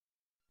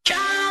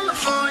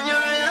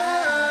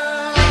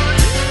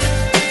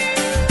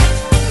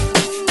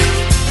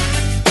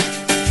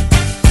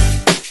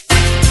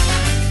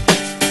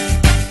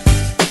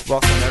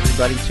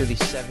everybody, to the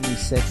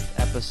 76th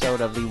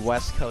episode of the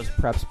West Coast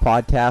Preps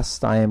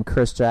Podcast. I am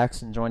Chris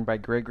Jackson, joined by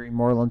Gregory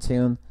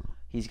Morlantoon.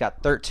 He's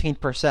got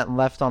 13%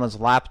 left on his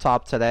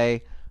laptop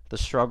today. The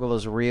struggle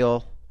is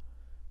real.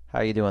 How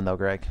you doing, though,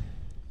 Greg?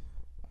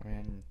 I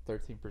mean,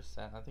 13%,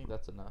 I think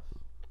that's enough.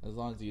 As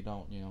long as you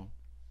don't,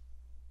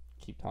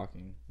 keep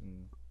talking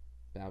and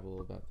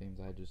babble about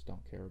things I just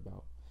don't care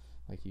about,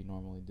 like you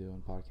normally do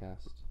in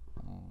podcasts.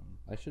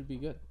 I should be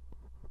good.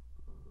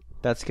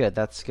 That's good.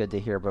 That's good to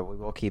hear, but we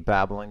will keep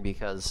babbling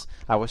because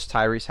I wish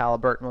Tyrese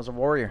Halliburton was a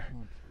Warrior.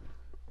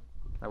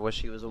 I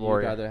wish he was a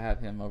Warrior. You'd rather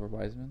have him over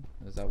Wiseman?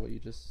 Is that what you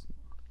just...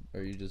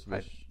 Or you just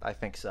wish... I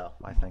think so.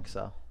 I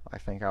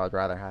think I would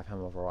rather have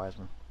him over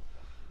Wiseman.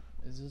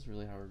 Is this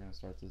really how we're going to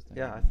start this thing?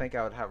 Yeah, I think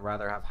I would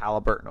rather have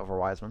Halliburton over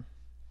Wiseman.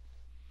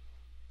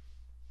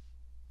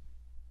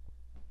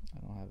 I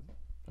don't have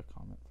a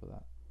comment for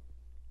that.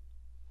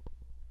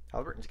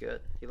 Halliburton's good.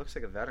 He looks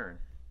like a veteran.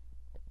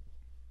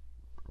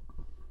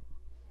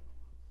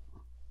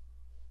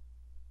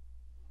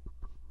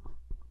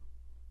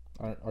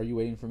 Are you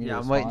waiting for me to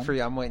respond? I'm waiting for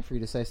you. I'm waiting for you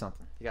to say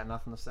something. You got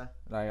nothing to say?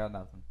 I got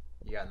nothing.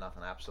 You got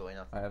nothing. Absolutely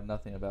nothing. I have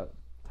nothing about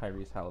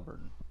Tyrese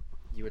Halliburton.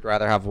 You would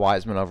rather have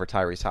Wiseman over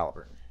Tyrese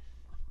Halliburton?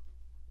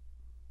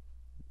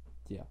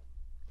 Yeah.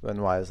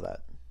 Then why is that?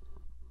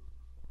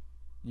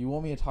 You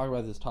want me to talk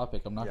about this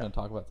topic? I'm not going to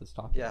talk about this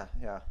topic.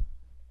 Yeah.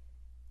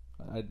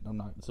 I'm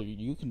not. So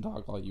you can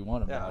talk all you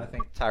want about it. I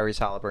think Tyrese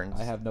Halliburton.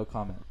 I have no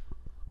comment.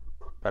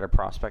 Better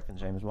prospect than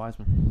James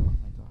Wiseman.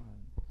 Oh my god.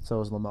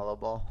 So is LaMelo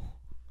Ball.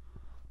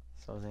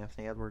 So is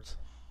Anthony Edwards.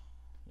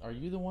 Are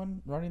you the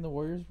one running the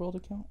Warriors World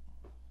account?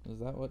 Is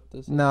that what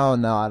this is? No.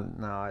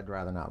 I'd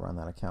rather not run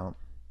that account.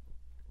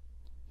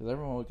 Because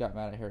everyone got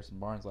mad at Harrison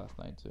Barnes last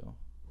night too.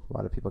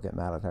 Why do people get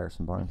mad at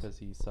Harrison Barnes? Because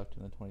he sucked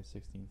in the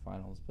 2016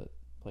 finals, but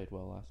played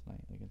well last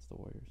night against the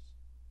Warriors.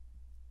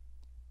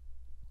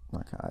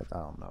 Okay, I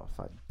don't know if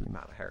I'd be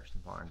mad at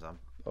Harrison Barnes. I'm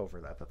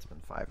over that. That's been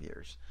 5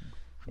 years.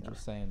 I'm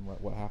just saying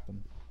what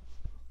happened.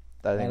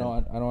 I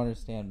don't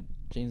understand.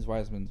 James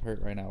Wiseman's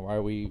hurt right now. Why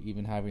are we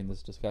even having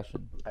this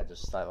discussion? I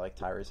like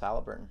Tyrese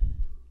Halliburton.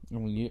 I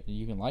mean,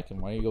 you can like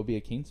him. Why don't you go be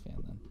a Kings fan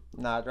then?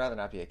 No, I'd rather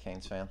not be a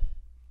Kings fan.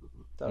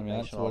 I mean,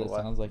 that's what it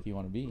sounds like you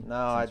want to be. No,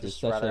 I'd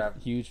just rather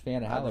have... huge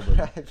fan of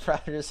Halliburton. I'd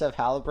rather just have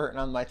Halliburton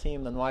on my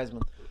team than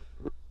Wiseman.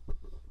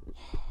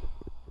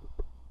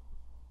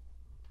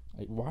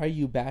 Why are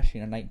you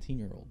bashing a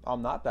 19-year-old?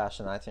 I'm not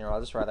bashing a 19-year-old.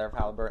 I'd just rather have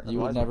Halliburton than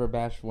Wiseman. You would never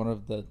bash one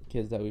of the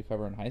kids that we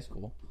cover in high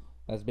school.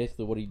 That's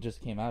basically what he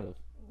just came out of.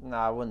 No,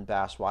 I wouldn't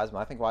bash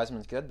Wiseman. I think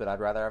Wiseman's good, but I'd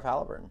rather have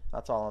Halliburton.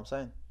 That's all I'm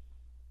saying.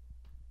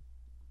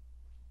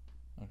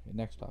 Okay,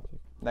 next topic.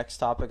 Next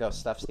topic,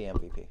 Steph's the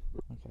MVP. Okay.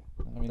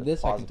 I mean,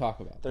 this I can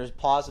talk about. There's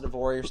positive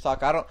Warriors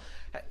talk.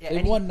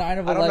 They won 9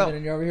 of 11,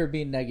 and you're over here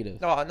being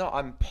negative. No,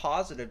 I'm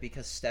positive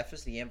because Steph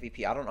is the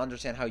MVP. I don't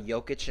understand how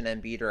Jokic and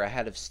Embiid are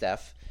ahead of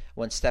Steph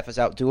when Steph has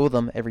outdueled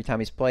them every time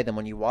he's played them.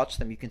 When you watch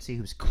them, you can see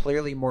who's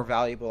clearly more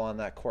valuable on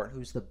that court,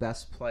 who's the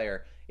best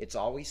player. It's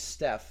always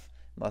Steph,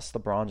 unless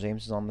LeBron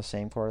James is on the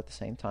same court at the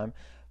same time.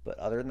 But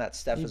other than that,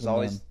 Steph is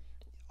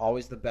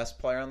always the best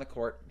player on the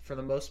court for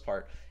the most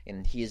part,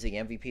 and he is the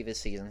MVP this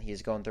season. He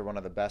is going through one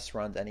of the best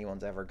runs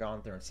anyone's ever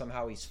gone through, and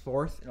somehow he's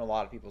fourth in a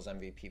lot of people's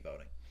MVP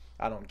voting.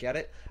 I don't get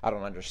it. I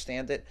don't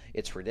understand it.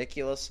 It's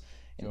ridiculous,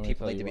 and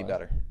people need to be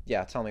better.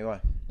 Yeah, tell me why.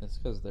 It's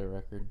because of their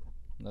record.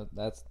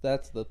 That's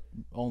the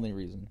only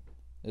reason,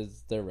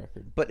 is their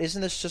record. But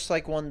isn't this just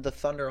like when the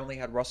Thunder only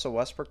had Russell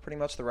Westbrook? Pretty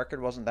much the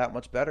record wasn't that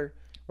much better.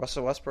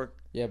 Russell Westbrook.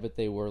 Yeah, but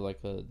they were like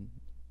a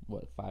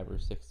 5 or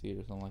 6 seed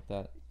or something like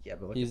that. Yeah,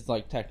 but he's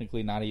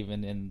technically not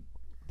even in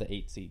the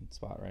 8 seed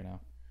spot right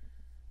now.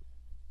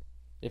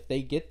 If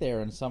they get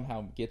there and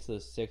somehow get to the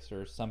 6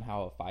 or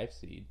somehow a 5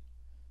 seed,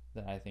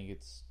 then I think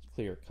it's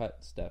clear cut.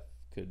 Steph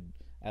could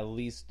at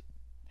least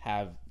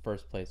have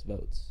first place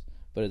votes,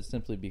 but it's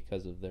simply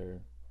because of their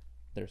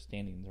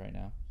standings right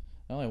now.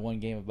 Only one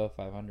game above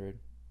 500.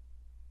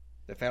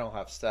 If they don't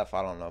have Steph,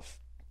 I don't know if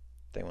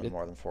they win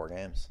more than 4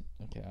 games.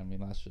 Okay, I mean,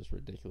 that's just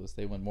ridiculous.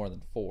 They win more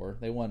than 4.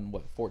 They won,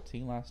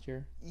 14 last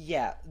year?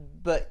 Yeah,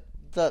 but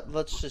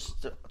let's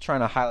just trying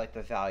to highlight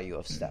the value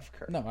of Steph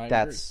Curry. No, I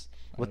agree.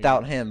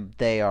 Without him,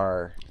 they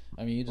are...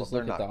 I mean, you just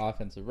look at the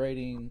offensive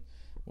rating,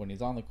 when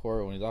he's on the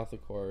court, when he's off the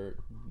court,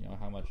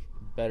 how much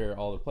better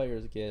all the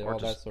players get, all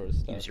that sort of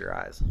stuff. Use your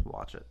eyes.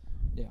 Watch it.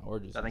 Yeah, or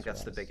just I think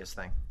that's the biggest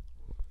thing.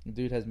 The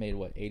dude has made,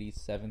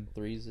 87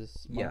 threes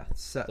this month?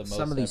 Yeah,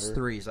 some of these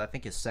threes. I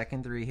think his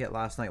second 3 hit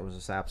last night was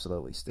just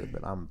absolutely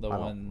stupid. The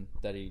one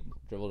that he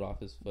dribbled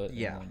off his foot?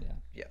 Yeah,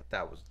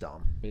 that was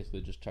dumb.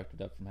 Basically just chucked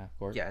it up from half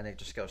court. Yeah, and it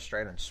just goes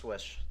straight and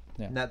swish.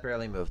 Yeah. And that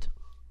barely moved.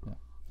 Yeah.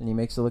 And he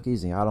makes it look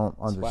easy. I don't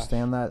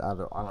understand that. I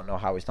don't know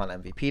how he's not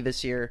MVP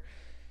this year.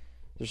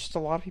 There's just a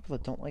lot of people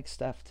that don't like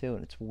Steph, too,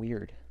 and it's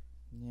weird.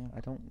 Yeah.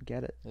 I don't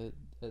get it.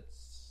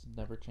 It's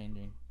never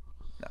changing.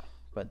 No,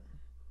 but...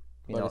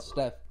 It's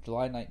Steph,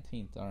 July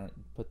 19th.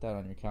 Put that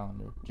on your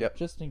calendar. Yep.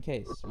 Just in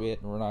case. We're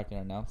not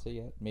going to announce it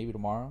yet. Maybe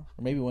tomorrow.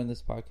 Or maybe when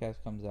this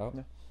podcast comes out,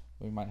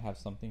 we might have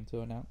something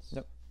to announce.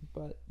 Yep.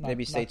 But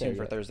maybe stay tuned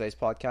for Thursday's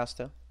podcast,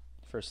 too.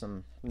 for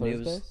some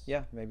news. Thursdays?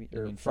 Yeah, maybe.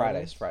 You Or mean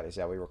Fridays. Fridays? Fridays,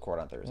 yeah, we record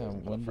on Thursdays. Yeah,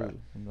 and when Friday.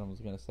 I was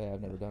going to say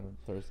I've never done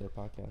a Thursday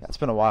podcast. Yeah, it's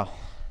been a while.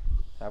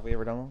 Have we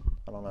ever done one?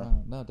 I don't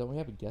know. No, don't we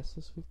have a guest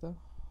this week, though?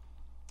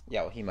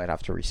 Yeah, well, he might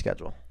have to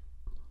reschedule.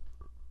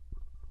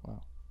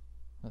 Wow.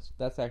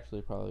 That's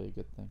actually probably a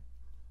good thing.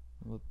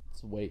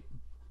 Let's wait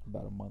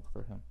about a month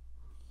for him.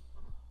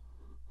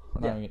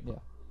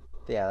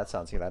 Yeah, that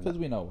sounds good. Because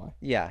we know why.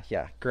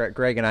 Yeah.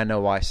 Greg and I know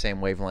why.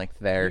 Same wavelength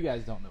there. You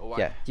guys don't know why.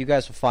 Yeah, you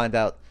guys will find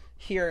out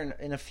here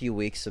in a few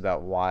weeks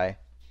about why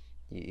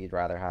you'd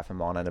rather have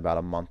him on in about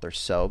a month or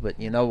so. But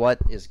you know what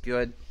is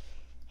good?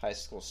 High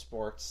school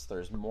sports.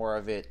 There's more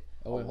of it.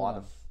 Oh, wait, hold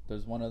on.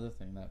 There's one other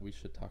thing that we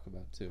should talk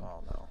about, too.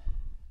 Oh, no.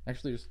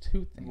 Actually, there's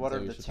two things. What are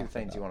the two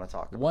things you want to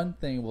talk about? One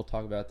thing we'll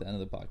talk about at the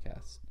end of the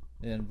podcast.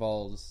 It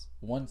involves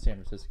one San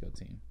Francisco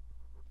team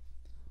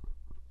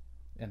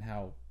and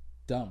how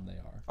dumb they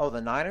are. Oh,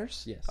 the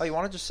Niners? Yes. Oh, you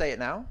want to just say it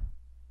now?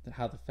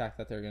 How the fact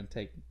that they're going to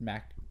take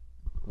Mac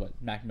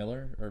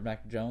Miller or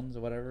Mac Jones or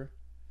whatever.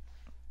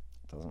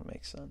 Doesn't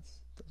make sense.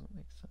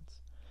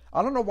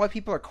 I don't know why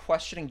people are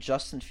questioning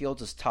Justin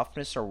Fields'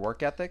 toughness or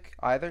work ethic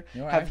either.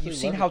 Have you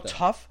seen how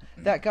tough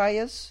that guy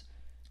is?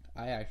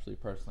 I actually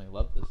personally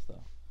love this,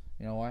 though.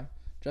 You know why?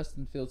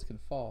 Justin Fields can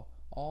fall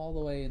all the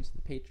way into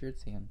the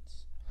Patriots'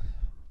 hands.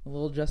 A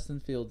little Justin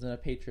Fields in a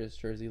Patriots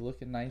jersey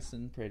looking nice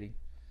and pretty.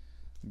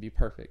 It'd be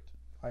perfect.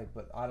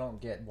 But I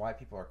don't get why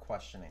people are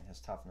questioning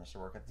his toughness or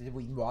work ethic. Did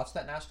we watch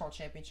that national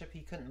championship?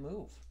 He couldn't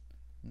move.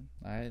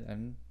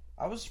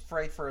 I was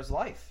afraid for his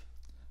life.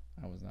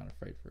 I was not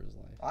afraid for his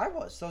life. I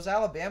was. Those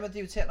Alabama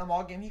dudes hitting him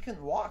all game. He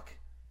couldn't walk.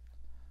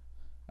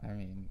 I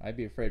mean, I'd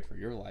be afraid for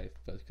your life,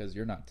 because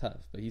you're not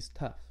tough, but he's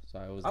tough.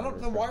 So I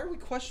don't know. Why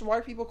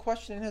are people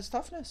questioning his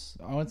toughness?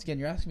 Once again,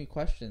 you're asking me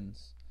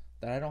questions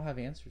that I don't have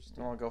answers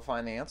to. Well, go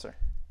find the answer.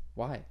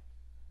 Why?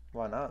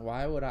 Why not?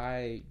 Why would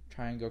I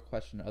try and go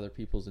question other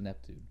people's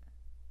ineptitude?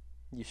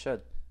 You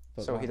should.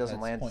 But so he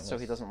doesn't land. Pointless. So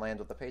he doesn't land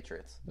with the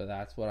Patriots. But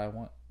that's what I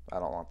want. I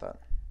don't want that.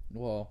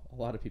 Well, a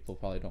lot of people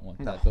probably don't want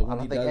No, that. But when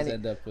he does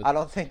end up with, I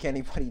don't think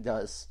anybody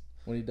does.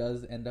 When he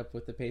does end up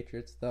with the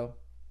Patriots, though,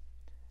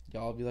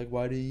 y'all be like,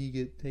 "Why did he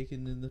get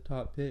taken in the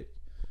top pick?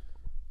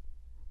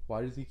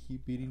 Why does he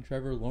keep beating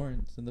Trevor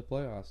Lawrence in the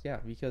playoffs?" Yeah,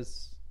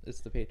 because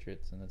it's the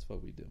Patriots, and that's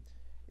what we do.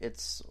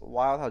 It's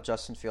wild how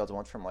Justin Fields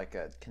went from like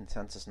a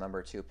consensus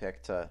number 2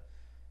 pick to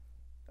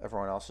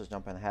everyone else was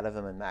jumping ahead of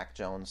him, and Mac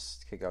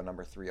Jones could go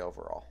number 3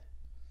 overall.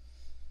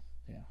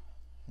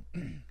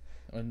 Yeah.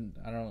 And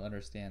I don't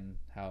understand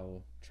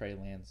how Trey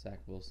Lance, Zach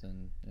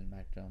Wilson, and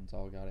Mac Jones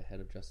all got ahead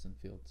of Justin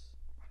Fields.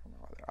 I don't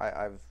know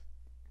either.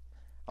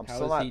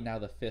 How is he now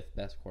the 5th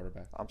best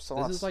quarterback? This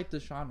is like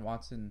Deshaun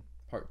Watson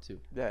Part 2.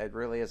 Yeah, it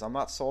really is. I'm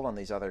not sold on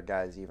these other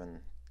guys even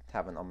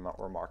having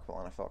remarkable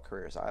NFL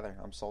careers either.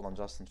 I'm sold on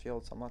Justin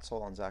Fields. I'm not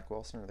sold on Zach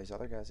Wilson or these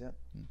other guys yet.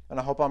 And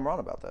I hope I'm wrong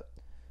about that.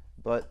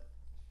 But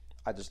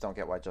I just don't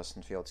get why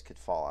Justin Fields could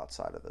fall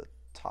outside of the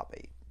top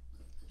 8.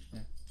 Yeah,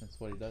 that's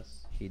what he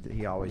does.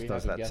 He always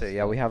does that too.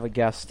 Yeah, we have a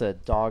guest.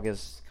 Dog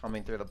is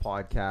coming through the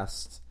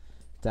podcast.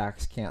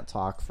 Dax can't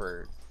talk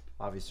for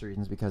obvious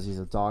reasons because he's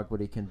a dog,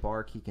 but he can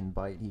bark, he can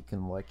bite, he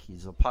can lick.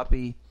 He's a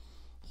puppy.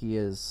 He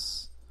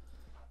is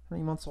how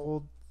many months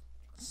old?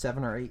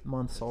 7 or 8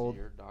 months old.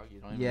 Your dog? You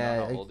don't even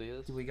know how old he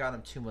is? We got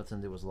him 2 months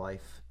into his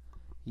life.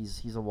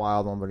 He's a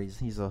wild one, but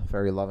he's a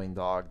very loving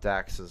dog.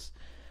 Dax is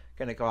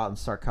gonna go out and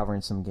start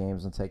covering some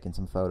games and taking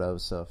some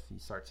photos. So if you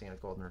start seeing a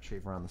golden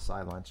retriever on the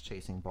sidelines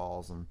chasing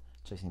balls and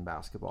chasing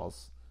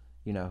basketballs,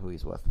 you know who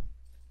he's with.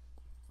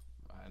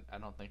 I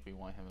don't think we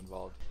want him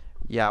involved.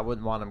 Yeah, I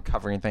wouldn't want him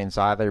covering things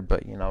either,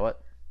 but you know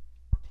what?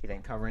 He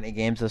didn't cover any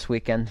games this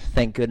weekend.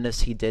 Thank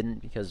goodness he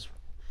didn't, because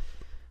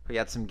we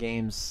had some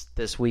games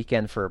this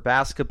weekend for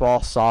basketball,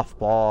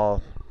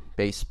 softball,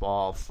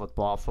 baseball,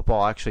 football.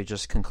 Football actually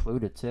just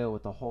concluded, too,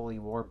 with the Holy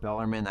War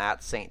Bellarmine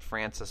at St.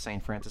 Francis.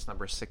 St. Francis,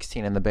 number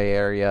 16 in the Bay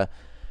Area.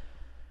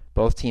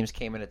 Both teams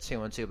came in at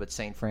 2-2, but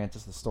St.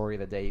 Francis, the story of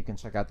the day. You can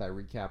check out that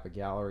recap, a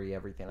gallery,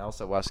 everything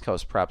else at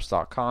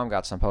westcoastpreps.com.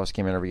 Got some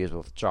post-game interviews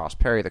with Josh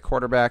Perry, the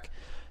quarterback.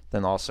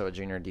 Then also a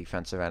junior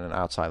defensive end and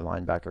outside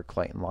linebacker,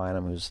 Clayton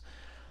Lynham, who's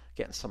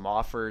getting some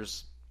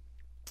offers.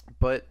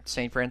 But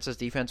St. Francis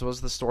defense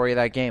was the story of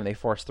that game. They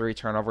forced 3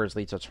 turnovers,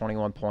 lead to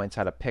 21 points,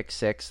 had a pick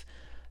 6.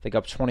 They got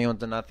up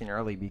 21-0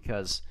 early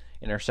because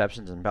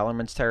interceptions in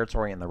Bellarmine's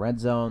territory in the red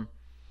zone.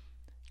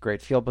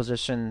 Great field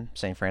position.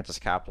 St. Francis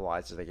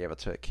capitalized. They gave it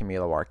to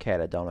Camilo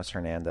Arquette, Adonis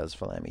Hernandez,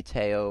 Valemi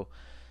Teo.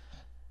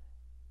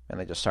 And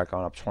they just start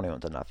going up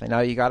 21-0. Now,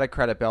 you got to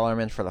credit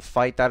Bellarmine for the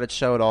fight that it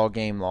showed all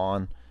game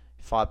long.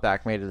 Fought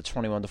back, made it a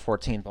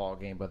 21-14 ball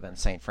game, but then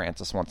St.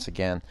 Francis once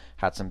again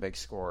had some big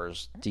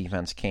scores.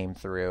 Defense came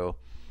through.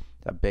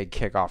 A big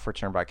kickoff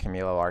return by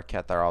Camilo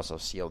Arquette there also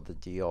sealed the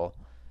deal.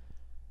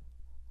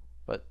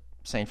 But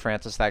St.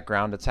 Francis, that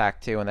ground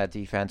attack too, and that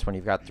defense, when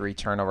you've got 3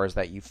 turnovers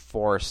that you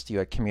forced, you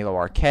had Camilo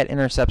Arquette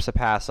intercepts a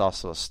pass,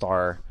 also a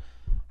star,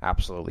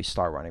 absolutely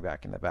star running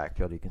back in the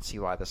backfield. You can see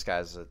why this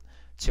guy's a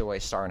 2-way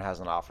star and has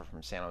an offer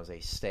from San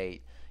Jose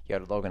State. You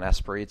had Logan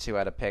Espiritu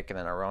had a pick, and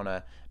then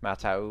Arona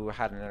Matau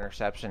had an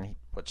interception,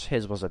 which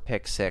his was a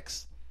pick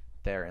six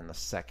there in the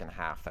second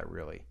half that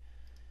really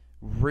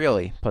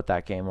put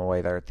that game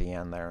away there at the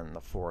end there in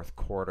the fourth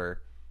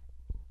quarter.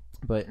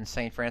 But in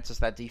St. Francis,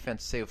 that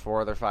defense too,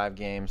 4 of their 5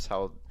 games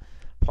held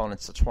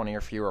opponents to 20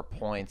 or fewer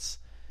points.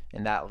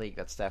 In that league,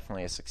 that's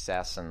definitely a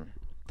success, and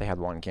they had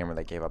one game where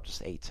they gave up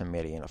just 8 to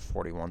Mitty in a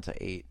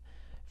 41-8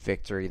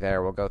 victory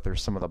there. We'll go through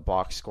some of the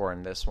box score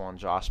in this one.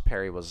 Josh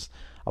Perry was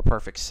a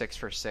perfect 6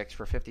 for 6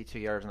 for 52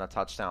 yards and a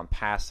touchdown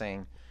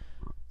passing.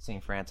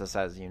 St. Francis,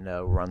 as you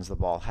know, runs the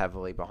ball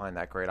heavily behind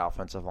that great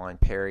offensive line.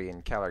 Perry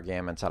and Keller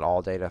Gammons had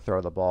all day to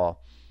throw the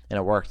ball, and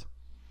it worked.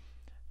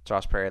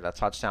 Josh Perry, that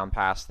touchdown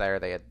pass there,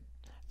 they had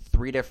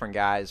 3 different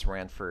guys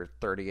ran for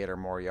 38 or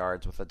more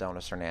yards, with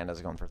Adonis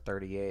Hernandez going for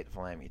 38,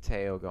 Valami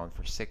Teo going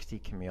for 60,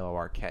 Camilo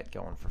Arquette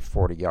going for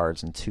 40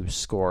 yards and 2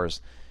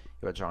 scores.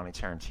 You had Johnny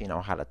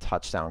Tarantino had a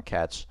touchdown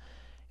catch.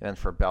 And then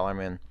for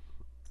Bellarmine,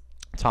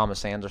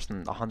 Thomas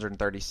Anderson,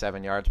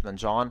 137 yards. But then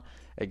John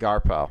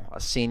Agarpo, a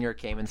senior,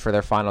 came in for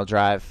their final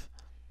drive.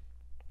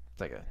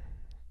 It's like a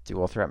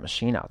dual threat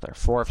machine out there.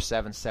 4 of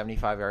 7,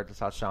 75 yards, a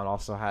touchdown.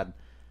 Also had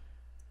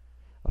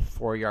a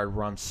 4-yard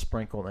run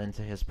sprinkled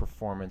into his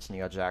performance.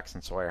 Neil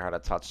Jackson Sawyer had a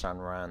touchdown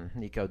run.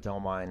 Nico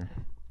Domine,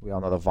 we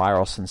all know the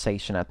viral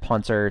sensation at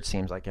punter. It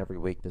seems like every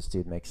week this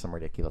dude makes some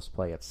ridiculous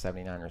play at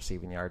 79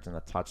 receiving yards and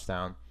a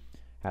touchdown.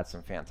 Had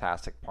some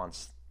fantastic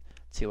punts,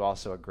 too.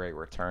 Also a great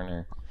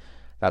returner.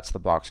 That's the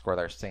box score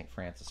there. St.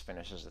 Francis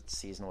finishes its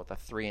season with a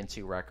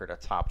 3-2 record, a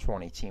top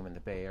 20 team in the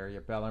Bay Area.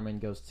 Bellarmine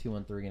goes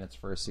 2-3 in its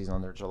first season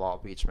under Jalal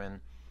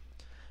Beachman.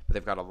 But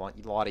they've got a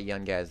lot of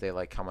young guys they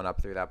like coming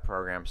up through that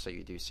program, so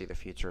you do see the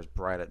future is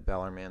bright at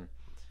Bellarmine.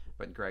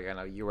 But Greg, I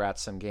know you were at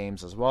some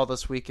games as well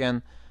this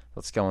weekend.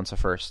 Let's go into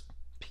first.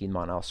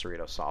 Piedmont El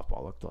Cerrito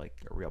softball looked like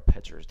a real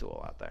pitcher's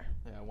duel out there.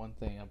 Yeah, one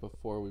thing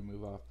before we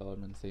move off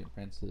Bellarmine St.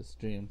 Francis,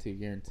 GMT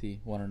guarantee.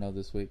 Want to know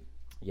this week?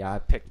 Yeah, I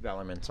picked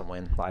Bellarmine to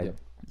win.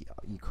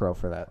 You crow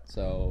for that.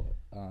 So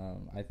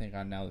I think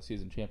I'm now the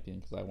season champion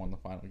because I won the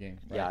final game.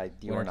 Right? Yeah,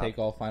 you were not. Take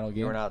all final game.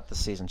 You were not the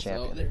season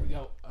champion. So there we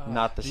go.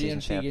 Not the season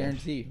champion.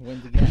 Guarantee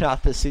wins again.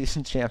 Not the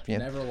season champion.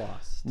 Never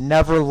lost.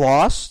 Never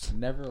lost.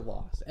 Never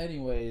lost.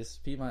 Anyways,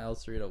 Piedmont El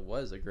Cerrito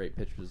was a great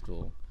pitcher's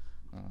duel.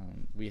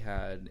 We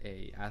had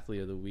a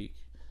athlete of the week,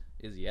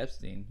 Izzy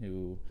Epstein,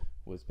 who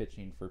was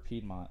pitching for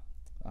Piedmont,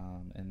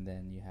 and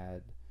then you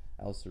had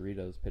El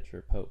Cerrito's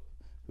pitcher Pope,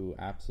 who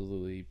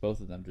absolutely, both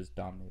of them just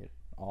dominated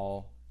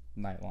all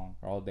night long,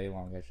 or all day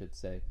long, I should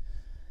say.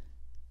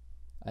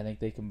 I think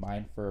they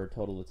combined for a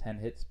total of 10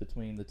 hits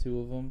between the two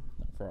of them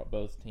for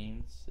both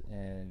teams,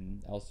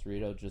 and El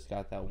Cerrito just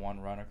got that one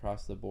run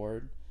across the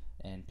board,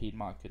 and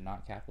Piedmont could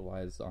not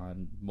capitalize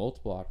on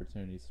multiple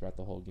opportunities throughout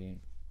the whole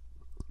game,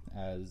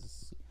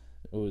 as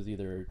it was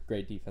either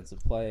great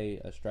defensive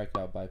play, a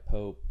strikeout by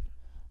Pope.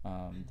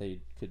 They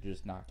could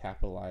just not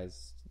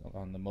capitalize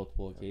on the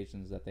multiple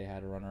occasions that they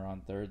had a runner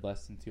on third,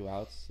 less than 2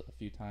 outs. A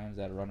few times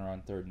they had a runner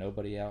on third,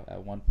 nobody out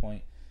at one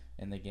point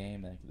in the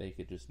game, and they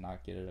could just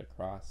not get it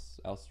across.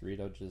 El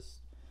Cerrito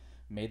just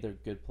made their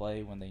good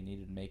play when they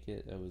needed to make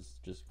it. It was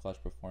just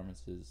clutch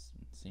performances,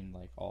 it seemed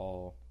like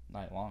all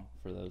night long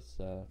for those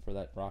for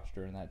that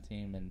roster and that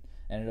team, and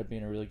ended up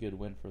being a really good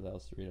win for the El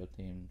Cerrito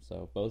team.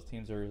 So both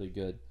teams are really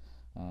good,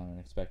 and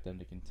expect them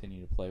to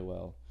continue to play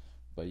well.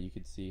 But you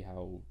could see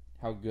how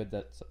good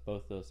that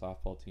both those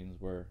softball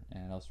teams were,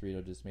 and El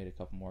Cerrito just made a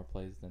couple more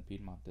plays than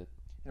Piedmont did.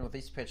 With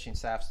these pitching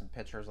staffs and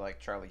pitchers like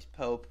Charlie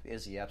Pope,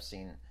 Izzy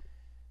Epstein,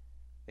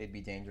 they'd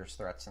be dangerous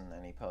threats in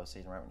any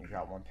postseason, right? When you've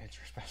got one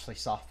pitcher, especially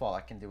softball,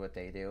 that can do what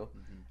they do.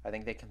 Mm-hmm. I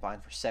think they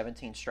combined for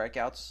 17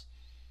 strikeouts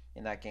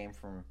in that game.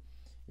 From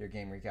your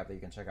game recap that you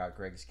can check out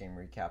Greg's game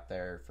recap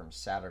there from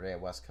Saturday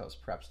at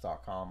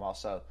westcoastpreps.com.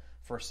 Also,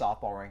 first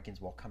softball rankings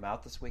will come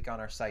out this week on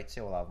our site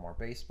too. We'll have more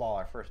baseball.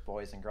 Our first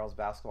boys and girls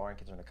basketball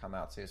rankings are going to come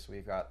out too, so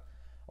we've got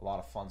a lot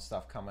of fun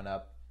stuff coming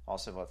up.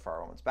 Also vote for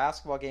our women's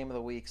basketball game of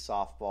the week,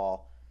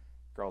 softball,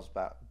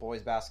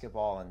 boys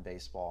basketball, and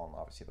baseball, and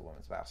obviously the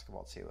women's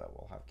basketball too, that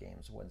we'll have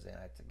games Wednesday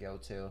night to go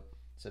to,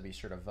 so be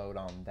sure to vote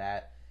on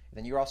that. And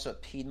then you're also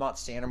at Piedmont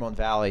San Ramon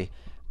Valley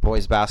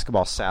boys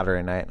basketball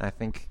Saturday night, and I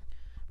think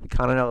we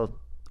kind of know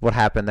what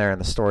happened there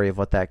and the story of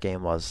what that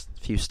game was.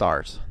 A few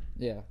stars.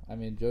 Yeah, I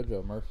mean,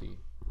 JoJo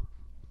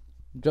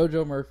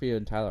Murphy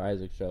and Tyler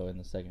Isaac show in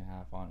the second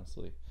half,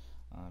 honestly,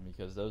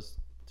 because those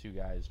two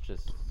guys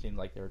just seemed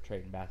like they were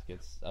trading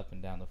baskets up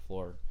and down the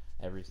floor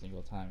every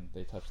single time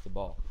they touched the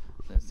ball.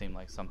 And it seemed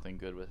like something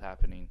good was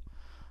happening.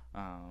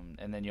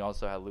 And then you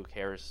also had Luke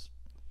Harris,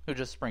 who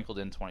just sprinkled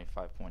in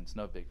 25 points.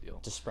 No big deal.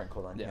 Just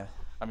sprinkled in, yeah.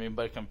 I mean,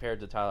 but compared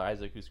to Tyler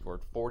Isaac, who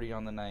scored 40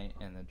 on the night,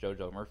 and then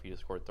JoJo Murphy, who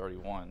scored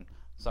 31,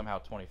 somehow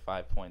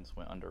 25 points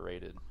went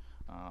underrated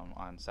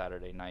on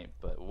Saturday night.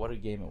 But what a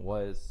game it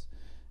was.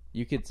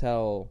 You could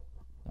tell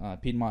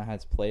Piedmont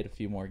has played a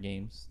few more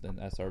games than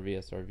SRV.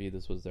 SRV,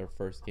 this was their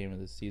first game of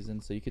the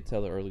season, so you could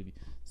tell the early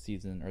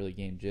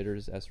game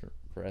jitters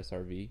for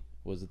SRV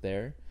was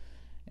there,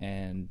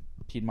 and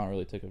Piedmont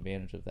really took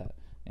advantage of that.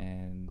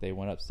 And they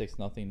went up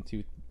 6-0,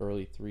 2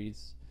 early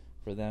threes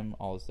for them.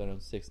 All of a sudden,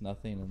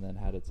 6-0, and then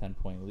had a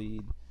 10-point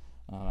lead.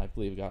 I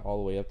believe it got all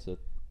the way up to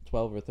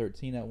 12 or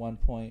 13 at one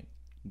point,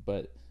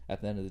 but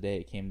at the end of the day,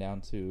 it came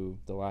down to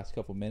the last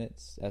couple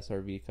minutes.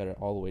 SRV cut it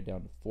all the way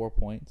down to 4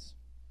 points,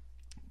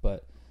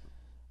 but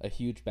a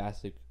huge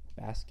basket,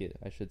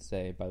 I should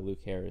say, by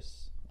Luke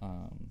Harris,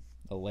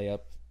 a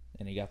layup,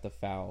 and he got the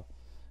foul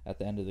at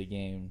the end of the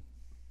game.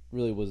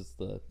 Really was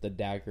the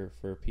dagger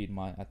for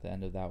Piedmont at the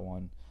end of that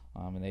one,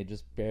 and they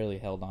just barely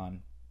held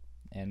on.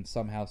 And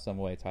somehow, some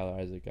way, Tyler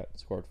Isaac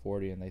scored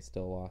 40, and they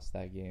still lost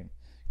that game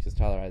because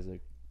Tyler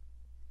Isaac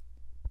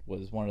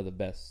was one of the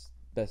best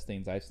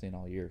things I've seen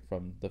all year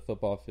from the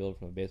football field,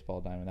 from the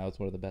baseball diamond. That was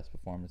one of the best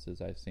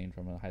performances I've seen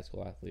from a high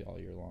school athlete all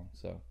year long.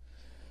 So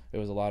it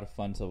was a lot of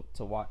fun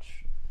to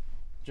watch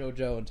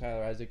JoJo and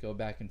Tyler Isaac go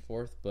back and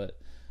forth, but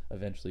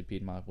eventually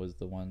Piedmont was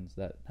the ones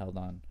that held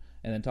on.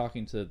 And then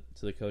talking to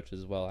the coach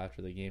as well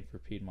after the game for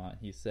Piedmont,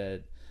 he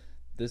said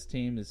this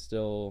team is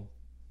still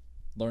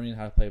learning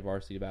how to play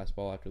varsity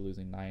basketball after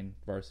losing 9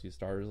 varsity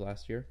starters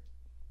last year,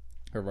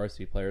 or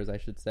varsity players, I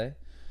should say.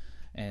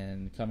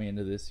 And coming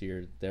into this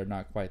year, they're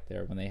not quite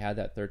there. When they had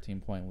that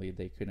 13-point lead,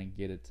 they couldn't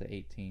get it to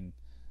 18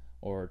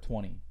 or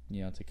 20,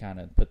 to kind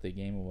of put the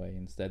game away.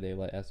 Instead, they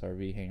let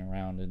SRV hang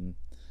around, and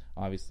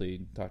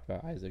obviously talked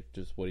about Isaac,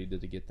 just what he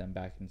did to get them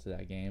back into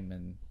that game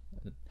and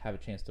have a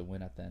chance to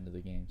win at the end of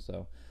the game.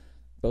 So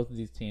both of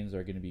these teams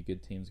are going to be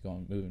good teams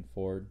moving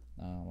forward.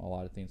 A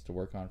lot of things to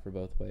work on for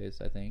both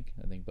ways, I think.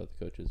 I think both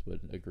coaches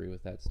would agree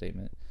with that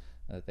statement,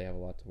 that they have a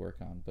lot to work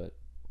on. But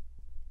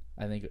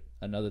I think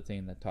another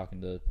thing that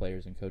talking to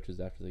players and coaches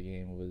after the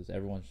game was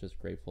everyone's just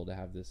grateful to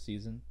have this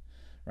season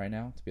right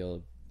now, to be able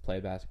to play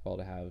basketball,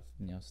 to have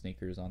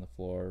sneakers on the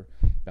floor,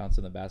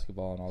 bouncing the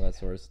basketball and all that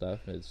sort of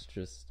stuff.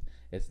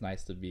 It's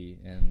nice to be,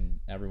 and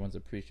everyone's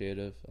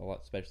appreciative, a lot,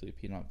 especially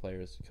Piedmont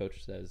players.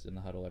 Coach says in the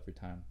huddle every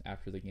time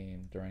after the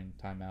game, during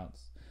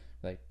timeouts,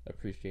 like,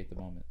 appreciate the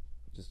moment,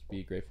 just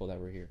be grateful that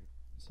we're here.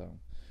 So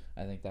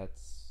I think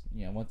that's,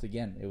 once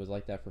again, it was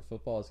like that for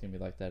football. It's going to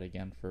be like that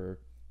again for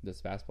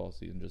this basketball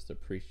season. Just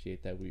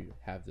appreciate that we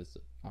have this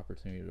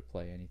opportunity to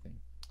play anything.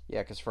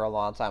 Yeah, because for a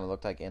long time it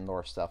looked like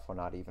indoor stuff would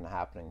not even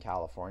happen in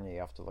California. You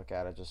have to look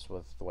at it just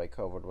with the way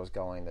COVID was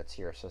going, the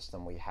tier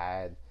system we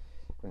had.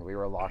 When we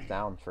were locked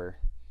down for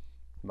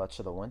much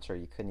of the winter,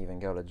 you couldn't even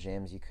go to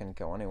gyms, you couldn't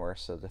go anywhere.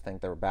 So to think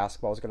that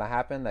basketball was going to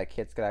happen, that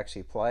kids could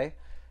actually play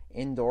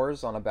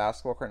indoors on a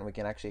basketball court and we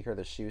can actually hear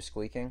the shoes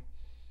squeaking,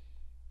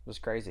 was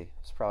crazy.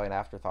 It's probably an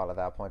afterthought at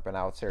that point, but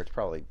now it's here.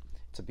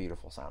 It's a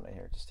beautiful sound in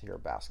here just to hear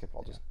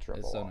basketball just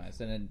dribble. It's so off.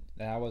 nice. And then,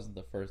 that wasn't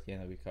the first game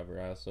that we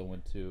covered. I also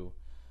went to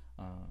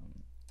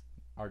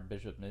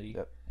Archbishop Mitty,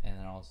 Yep. and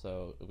then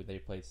also they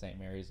played St.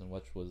 Mary's, and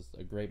which was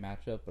a great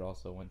matchup, but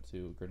also went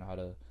to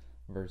Granada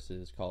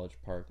versus College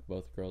Park,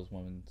 both girls'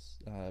 women's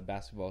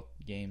basketball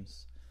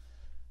games.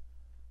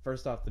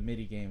 First off, the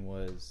Mitty game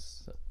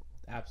was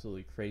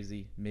absolutely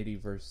crazy. Mitty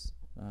versus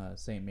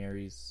St.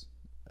 Mary's,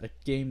 a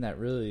game that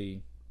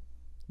really,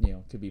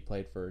 could be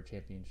played for a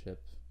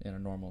championship in a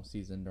normal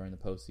season during the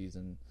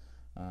postseason.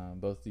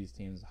 Both these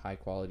teams,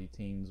 high-quality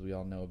teams. We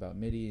all know about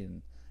Mitty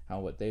and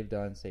what they've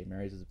done. St.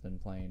 Mary's has been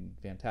playing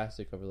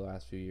fantastic over the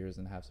last few years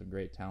and have some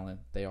great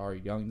talent. They are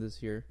young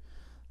this year,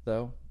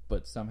 though,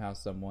 but somehow,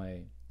 some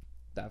way,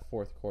 that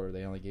fourth quarter,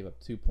 they only gave up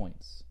 2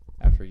 points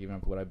after giving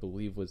up what I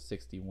believe was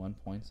 61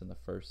 points in the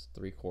first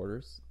 3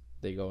 quarters.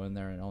 They go in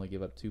there and only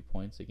give up 2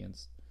 points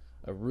against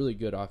a really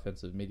good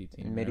offensive Mitty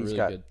team. Mitty's really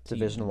got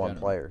Division I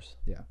players.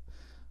 Yeah.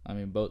 I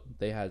mean,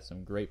 they had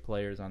some great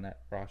players on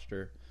that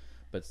roster,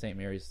 but St.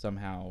 Mary's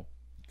somehow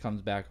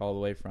comes back all the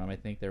way from, I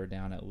think they were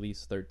down at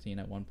least 13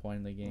 at one point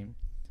in the game,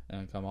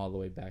 and come all the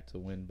way back to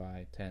win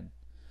by 10.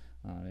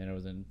 And it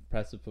was an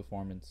impressive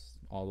performance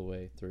all the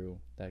way through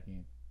that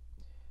game.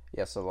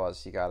 Yes, it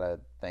was. You got to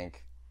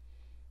think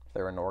if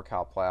they were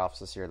NorCal playoffs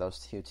this year, those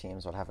two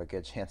teams would have a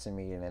good chance of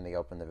meeting in the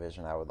Open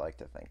Division. I would like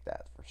to think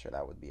that for sure.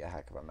 That would be a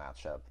heck of a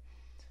matchup.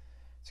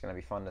 It's going to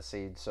be fun to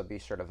see. So be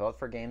sure to vote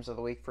for Games of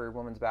the Week for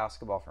women's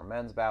basketball, for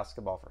men's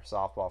basketball, for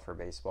softball, for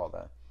baseball,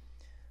 to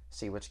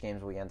see which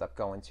games we end up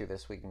going to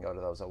this week, and go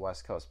to those at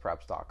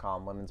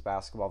westcoastpreps.com. Women's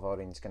basketball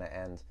voting is going to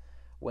end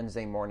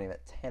Wednesday morning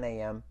at 10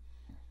 a.m.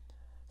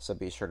 So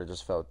be sure to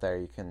just vote there.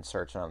 You can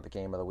search on the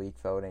Game of the Week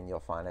voting. You'll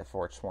find it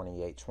for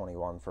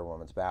 28-21 for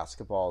women's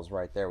basketball is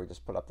right there. We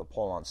just put up the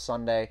poll on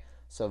Sunday,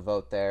 so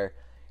vote there.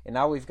 And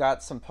now we've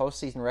got some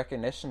postseason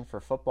recognition for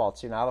football,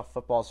 too. Now that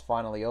football's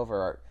finally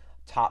over, our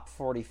top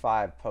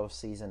 45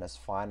 postseason is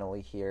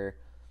finally here.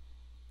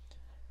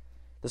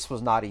 This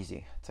was not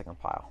easy to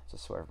compile,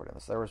 just so everybody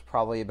knows. There was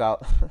probably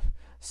about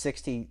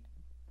 60,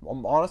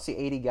 honestly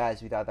 80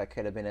 guys we thought that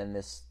could have been in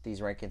these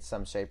rankings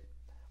some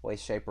way,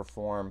 shape, or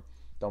form.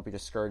 Don't be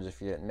discouraged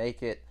if you didn't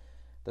make it.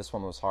 This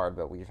one was hard,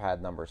 but we've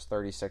had numbers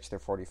 36 through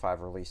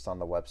 45 released on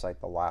the website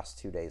the last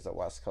 2 days at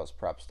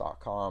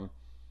westcoastpreps.com.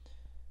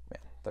 Man,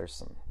 there's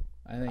some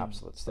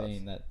absolute stuff. I think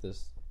saying that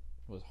this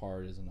was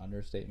hard is an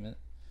understatement.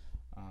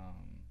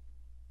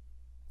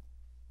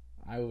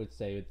 I would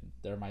say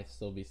there might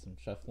still be some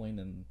shuffling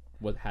and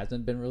what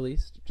hasn't been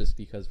released, just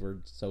because we're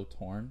so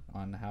torn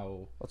on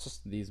how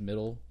these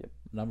middle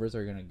numbers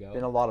are going to go.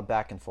 Been a lot of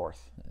back and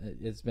forth.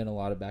 It's been a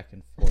lot of back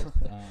and forth.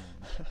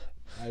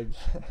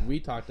 We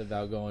talked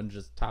about going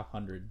just top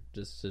 100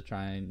 just to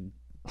try and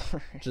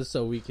just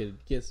so we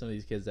could get some of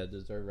these kids that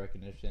deserve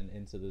recognition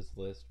into this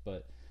list.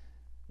 But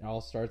it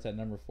all starts at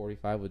number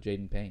 45 with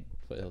Jaden Payne,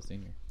 Foothill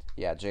Senior.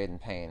 Yeah, Jaden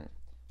Payne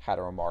had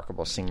a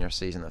remarkable senior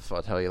season at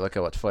Foothill. You look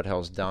at what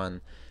Foothill's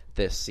done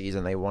this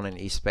season. They won an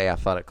East Bay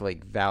Athletic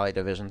League Valley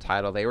Division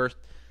title. They were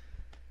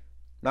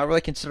not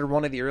really considered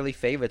one of the early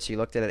favorites. You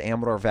looked at it,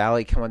 Amador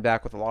Valley coming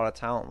back with a lot of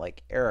talent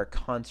like Eric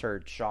Hunter,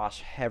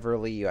 Josh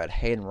Heverly. You had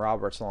Hayden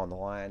Roberts along the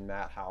line,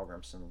 Matt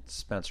Halgrimson,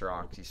 Spencer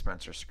Oxy,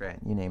 Spencer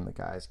Scranton. You name the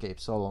guys. Gabe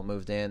Solo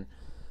moved in.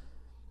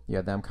 You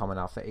had them coming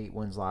off of 8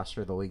 wins last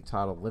year, the league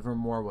title.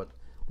 Livermore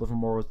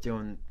was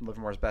doing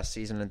Livermore's best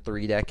season in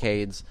 3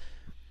 decades.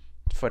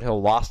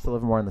 Foothill lost to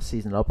Livermore in the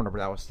season opener, but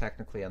that was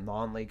technically a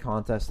non-league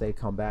contest. They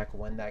come back,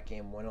 win that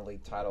game, win a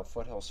league title.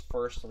 Foothill's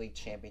first league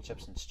championship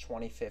since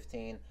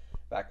 2015,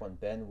 back when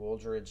Ben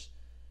Wooldridge,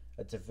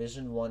 a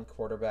Division I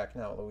quarterback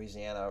now at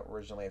Louisiana,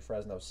 originally at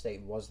Fresno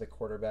State, was the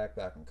quarterback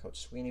back when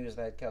Coach Sweeney was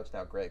the head coach.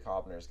 Now Greg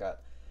Hobner's got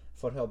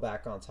Foothill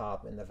back on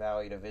top in the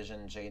Valley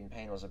Division. Jaden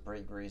Payne was a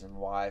big reason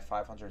why.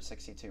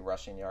 562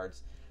 rushing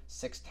yards,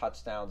 6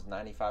 touchdowns,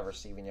 95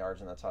 receiving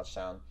yards in the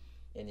touchdown.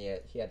 And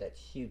yet he had that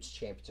huge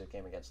championship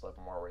game against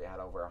Livermore where he had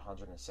over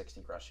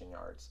 160 rushing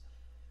yards.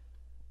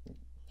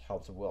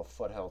 Helped will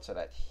Foothill to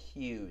that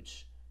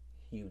huge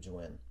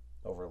win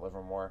over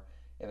Livermore.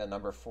 And then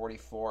number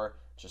 44,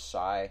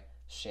 Josiah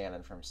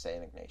Shannon from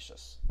St.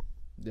 Ignatius.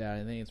 Yeah,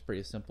 I think it's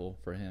pretty simple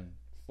for him.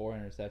 4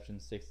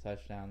 interceptions, 6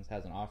 touchdowns,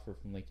 has an offer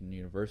from Lincoln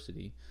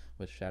University,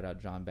 which shout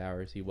out John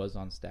Bowers. He was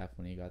on staff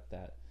when he got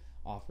that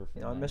offer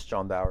from I miss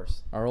John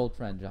Bowers. Our old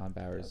friend John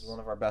Bowers. He's one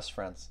of our best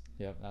friends.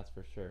 Yep, that's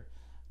for sure.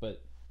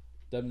 But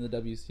in the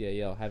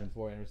WCAL, having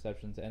 4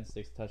 interceptions and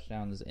 6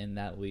 touchdowns in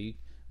that league,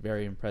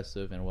 very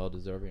impressive and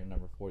well-deserving of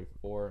number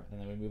 44. And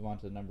then we move on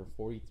to number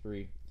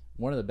 43,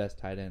 one of the best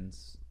tight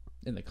ends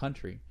in the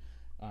country,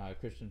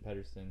 Christian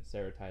Pedersen,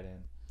 Sarah tight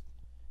end.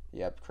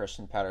 Yep,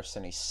 Christian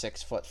Pedersen, he's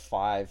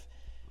 6'5".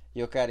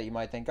 You look at it, you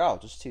might think, oh,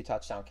 just 2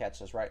 touchdown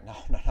catches, right? No.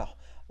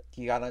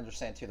 You got to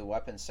understand, too, the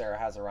weapons Sarah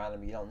has around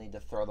him. You don't need to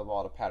throw the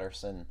ball to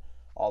Pedersen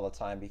all the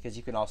time because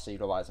you can also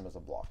utilize him as a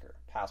blocker,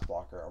 pass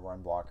blocker, a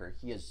run blocker.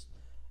 He is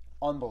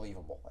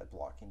unbelievable at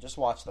blocking. Just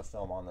watch the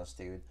film on this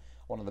dude.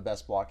 One of the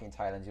best blocking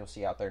tight ends you'll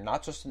see out there,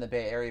 not just in the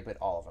Bay Area, but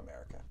all of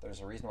America.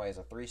 There's a reason why he's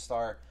a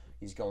 3-star.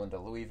 He's going to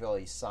Louisville.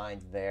 He's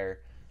signed there.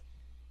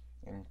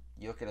 And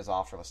you look at his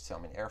offer list too. I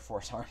mean, Air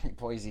Force, Army,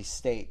 Boise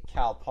State,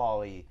 Cal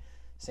Poly,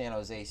 San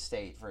Jose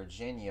State,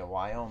 Virginia,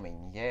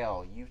 Wyoming,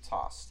 Yale,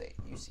 Utah State,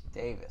 UC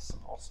Davis.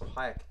 Also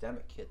high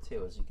academic kid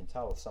too, as you can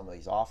tell with some of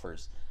these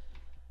offers.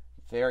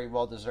 Very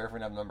well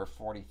deserving of number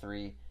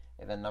 43.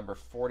 And then number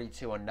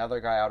 42,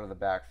 another guy out of the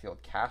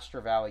backfield,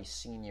 Castro Valley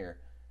senior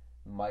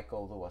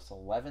Michael Lewis.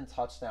 11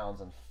 touchdowns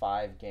in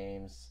 5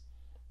 games.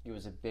 He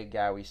was a big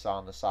guy we saw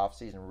in this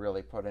offseason,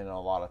 really put in a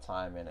lot of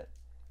time in it.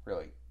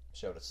 Really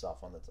showed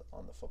itself on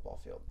the football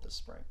field this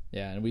spring.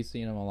 Yeah, and we've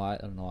seen him a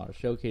lot in a lot of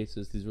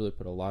showcases. He's really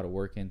put a lot of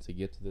work in to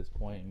get to this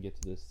point and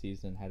get to this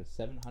season. Had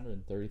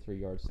 733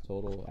 yards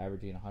total,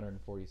 averaging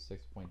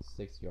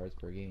 146.6 yards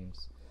per game.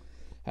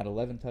 Had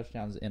 11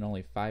 touchdowns in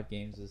only 5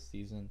 games this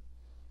season.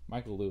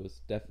 Michael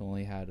Lewis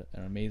definitely had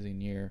an amazing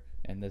year,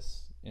 and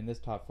in this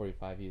top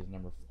 45, he is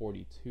number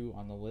 42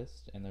 on the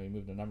list. And then we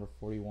move to number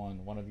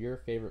 41, one of your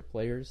favorite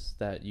players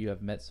that you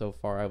have met so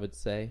far, I would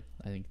say.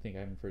 I think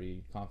I'm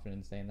pretty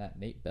confident in saying that,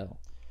 Nate Bell.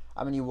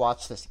 I mean, you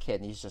watch this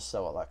kid, and he's just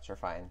so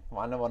electrifying.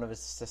 I know one of his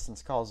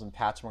assistants calls him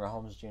Patrick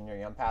Mahomes Jr.,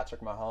 young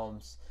Patrick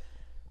Mahomes.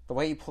 The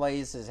way he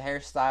plays, his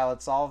hairstyle,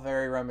 it's all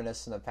very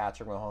reminiscent of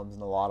Patrick Mahomes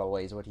in a lot of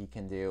ways, what he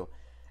can do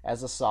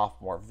as a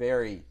sophomore.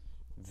 Very,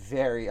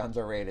 very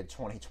underrated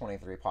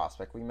 2023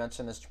 prospect. We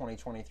mentioned this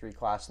 2023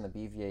 class in the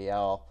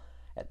BVAL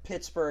at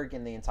Pittsburgh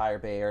and the entire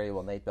Bay Area.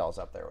 Well, Nate Bell's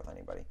up there with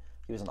anybody.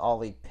 He was an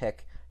all-league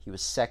pick. He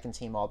was second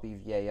team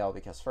all-BVAL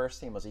because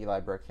first team was Eli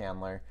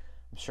Burke-Handler.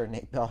 I'm sure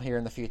Nate Bell here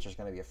in the future is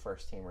going to be a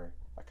first-teamer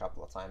a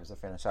couple of times to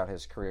finish out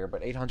his career.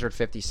 But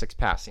 856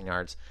 passing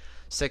yards,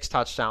 6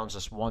 touchdowns,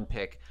 just 1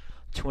 pick,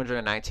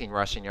 219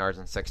 rushing yards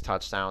and 6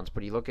 touchdowns.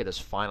 But you look at his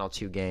final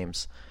 2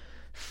 games,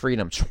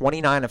 Freedom,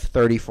 29 of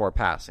 34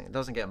 passing. It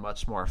doesn't get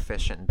much more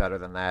efficient and better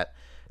than that.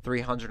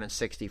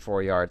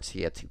 364 yards.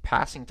 He had 2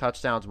 passing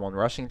touchdowns, 1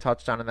 rushing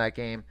touchdown in that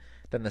game.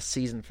 Then the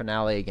season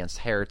finale against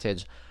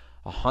Heritage,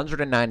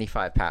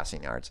 195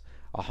 passing yards,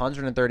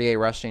 138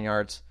 rushing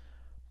yards,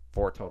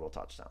 4 total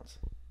touchdowns.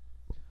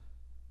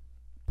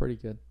 Pretty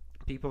good.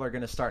 People are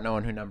going to start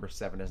knowing who number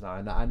 7 is now.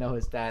 I know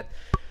his dad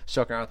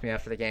joking around with me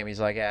after the game. He's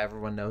like, yeah,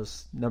 everyone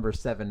knows number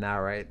 7 now,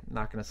 right?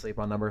 Not going to sleep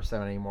on number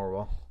 7 anymore,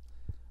 Will.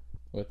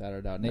 Without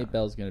a doubt. Nate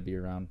Bell's going to be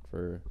around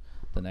for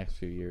the next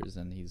few years,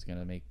 and he's going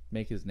to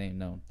make his name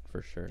known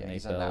for sure. Yeah,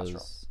 Nate Bell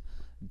is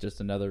just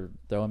another,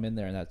 throw him in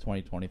there in that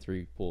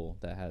 2023 pool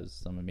that has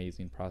some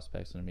amazing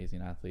prospects and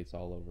amazing athletes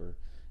all over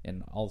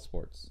in all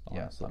sports.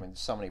 Honestly. Yeah, I mean,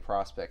 so many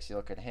prospects. You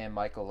look at him.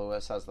 Michael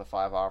Lewis has the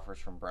 5 offers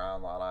from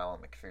Brown, Long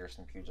Island,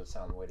 McPherson, Puget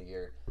Sound,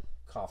 Whittier.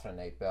 Confident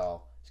Nate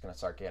Bell. He's going to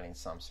start getting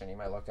some soon. You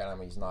might look at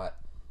him. He's not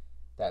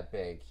that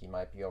big. He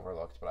might be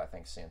overlooked, but I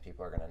think soon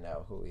people are going to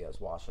know who he is,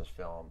 watch his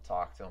film,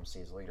 talk to him, see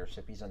his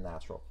leadership. He's a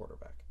natural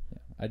quarterback. Yeah.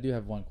 I do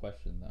have one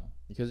question, though,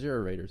 because you're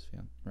a Raiders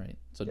fan, right?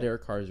 So Yeah.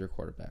 Derek Carr is your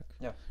quarterback.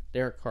 Yeah.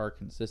 Derek Carr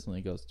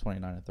consistently goes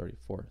 29 and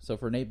 34. So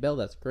for Nate Bell,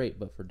 that's great,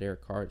 but for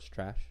Derek Carr, it's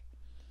trash.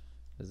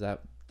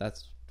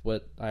 That's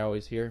what I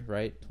always hear,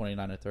 right?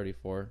 29 to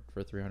 34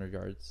 for 300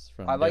 yards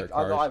from Derek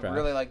Carr. I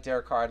really like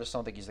Derek Carr. I just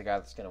don't think he's the guy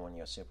that's going to win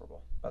you a Super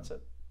Bowl. That's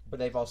it. But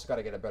they've also got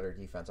to get a better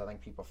defense. I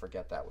think people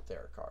forget that with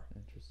Derek Carr.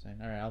 Interesting.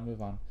 All right, I'll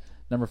move on.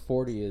 Number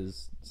 40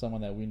 is someone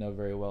that we know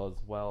very well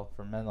as well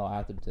from Menlo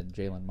Atherton,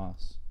 Jalen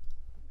Moss.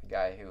 A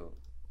guy who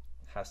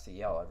has to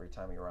yell every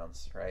time he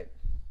runs, right?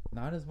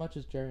 Not as much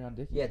as Jerrion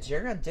Dickey. Yeah,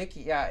 Jerrion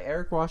Dickey. Yeah,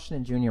 Eric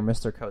Washington Jr.,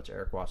 Mr. Coach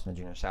Eric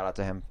Washington Jr. Shout out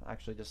to him.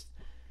 Actually just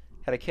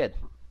had a kid.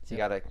 So you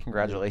got to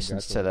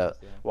congratulations to the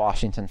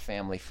Washington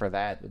family for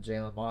that. But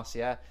Jalen Moss,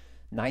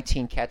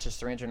 19 catches,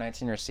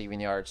 319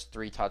 receiving yards,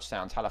 3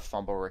 touchdowns, had a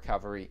fumble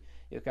recovery.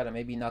 You've got to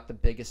maybe not the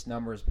biggest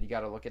numbers, but you got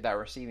to look at that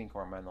receiving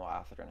corps Menlo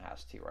Atherton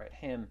has too, right?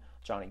 Him,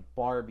 Johnny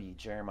Barbie,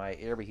 Jeremiah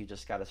Irby, who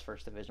just got his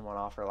first Division I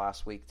offer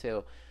last week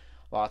too.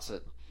 Lots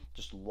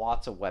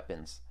of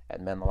weapons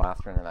at Menlo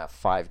Atherton in that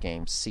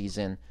 5-game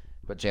season.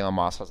 But Jalen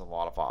Moss has a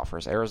lot of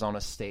offers. Arizona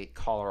State,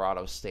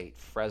 Colorado State,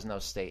 Fresno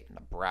State,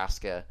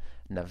 Nebraska,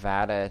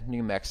 Nevada,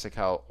 New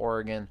Mexico,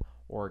 Oregon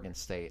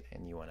State,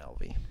 and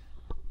UNLV.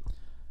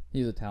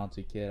 He's a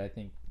talented kid. I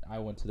think I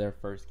went to their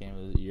first game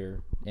of the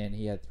year, and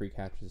he had 3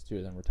 catches. 2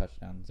 of them were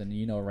touchdowns. And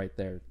you know right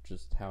there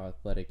just how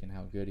athletic and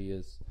how good he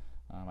is.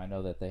 I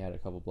know that they had a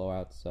couple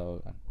blowouts,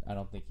 so I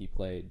don't think he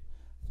played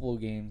full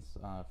games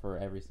for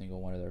every single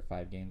one of their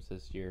 5 games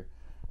this year.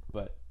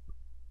 But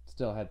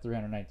still had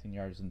 319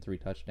 yards and 3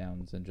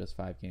 touchdowns in just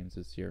 5 games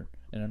this year.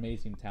 An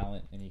amazing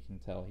talent, and you can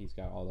tell he's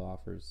got all the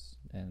offers,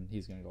 and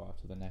he's going to go off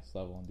to the next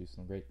level and do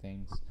some great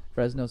things.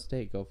 Fresno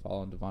State, go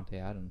follow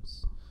Devontae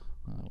Adams'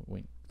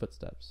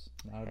 footsteps.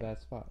 Not a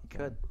bad spot.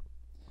 Good.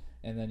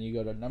 And then you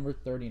go to number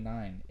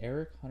 39,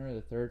 Eric Hunter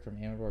III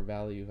from Amador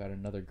Valley, who had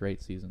another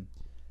great season.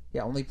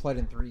 Yeah, only played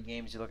in 3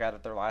 games. You look at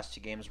it, their last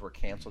 2 games were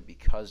canceled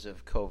because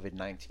of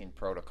COVID-19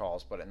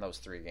 protocols, but in those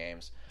 3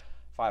 games,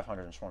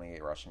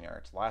 528 rushing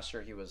yards. Last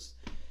year he was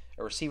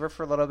a receiver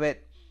for a little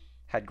bit,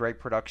 had great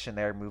production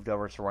there, moved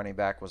over to running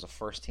back, was a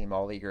first-team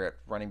All-Leaguer at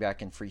running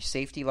back and free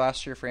safety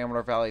last year for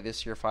Amador Valley.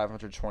 This year,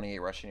 528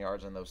 rushing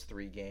yards in those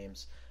 3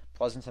 games.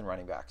 Pleasanton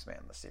running backs,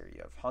 man, this year.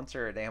 You have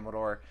Hunter at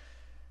Amador,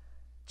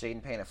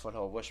 Jaden Payne at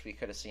Foothill. Wish we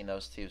could have seen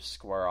those 2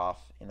 square off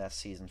in that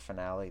season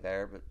finale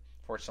there, but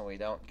fortunately we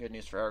don't. Good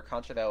news for Eric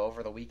Hunter, though.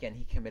 Over the weekend,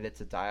 he committed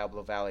to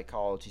Diablo Valley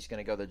College. He's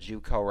going to go the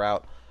JUCO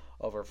route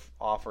over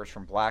offers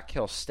from Black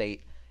Hill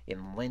State in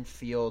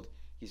Linfield.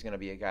 He's going to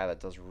be a guy that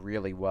does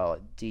really well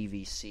at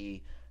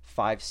DVC,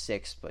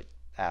 5'6", but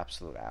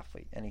absolute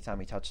athlete. Anytime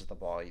he touches the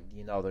ball,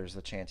 you know there's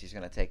a chance he's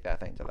going to take that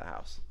thing to the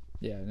house.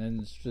 Yeah, and then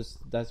it's just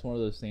that's one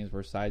of those things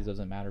where size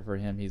doesn't matter for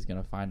him. He's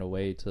going to find a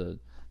way to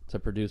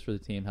produce for the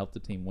team, help the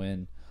team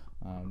win.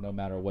 No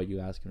matter what you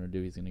ask him to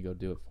do, he's going to go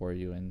do it for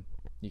you. And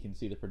you can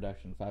see the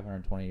production,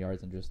 520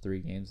 yards in just 3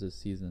 games this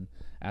season.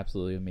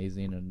 Absolutely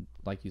amazing. And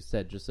like you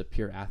said, just a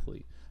pure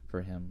athlete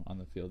for him on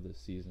the field this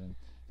season.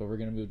 But we're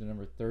going to move to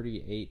number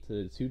 38,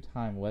 to the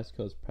 2-time West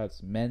Coast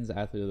Preps Men's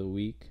Athlete of the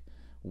Week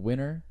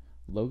winner,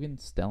 Logan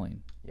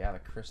Stelling. Yeah, the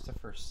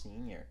Christopher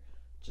Senior.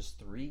 Just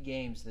 3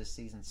 games this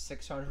season,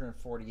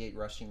 648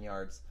 rushing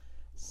yards,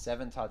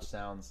 7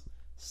 touchdowns,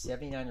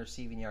 79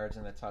 receiving yards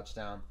and a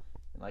touchdown.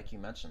 And like you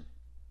mentioned,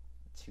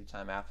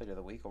 2-time Athlete of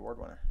the Week award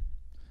winner.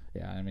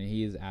 Yeah, I mean,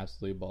 he is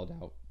absolutely balled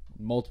out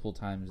multiple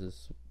times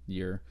this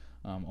year.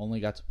 Only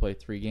got to play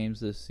 3 games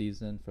this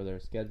season for their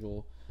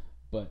schedule,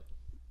 but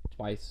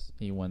twice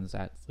he wins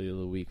Athlete of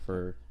the Week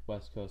for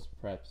West Coast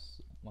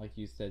Preps. Like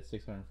you said,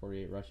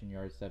 648 rushing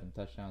yards, 7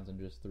 touchdowns in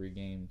just 3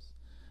 games.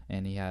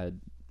 And he had,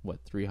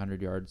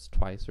 300 yards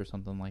twice or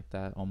something like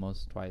that,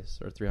 almost twice,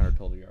 or 300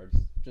 total yards.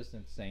 Just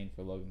insane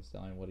for Logan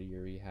Stelling, what a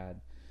year he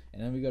had.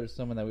 And then we go to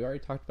someone that we already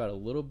talked about a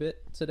little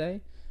bit today,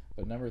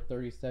 but number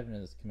 37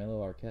 is Camilo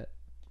Arquette.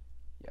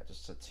 Yeah,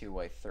 just a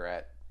 2-way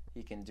threat.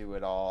 He can do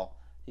it all.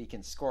 He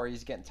can score.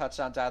 He's getting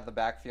touchdowns out of the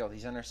backfield.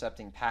 He's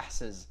intercepting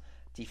passes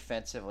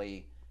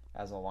defensively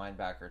as a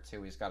linebacker,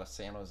 too. He's got a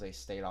San Jose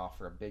State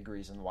offer, a big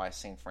reason why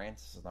St.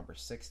 Francis is number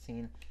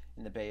 16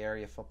 in the Bay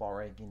Area football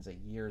rankings at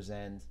year's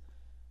end.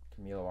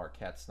 Camilo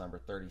Arquette's number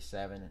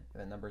 37. And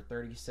then number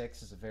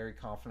 36 is a very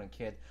confident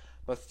kid.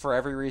 But for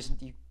every reason,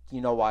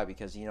 you know why,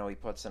 because he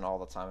puts in all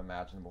the time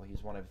imaginable.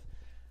 He's one of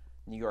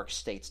New York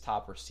State's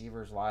top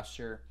receivers last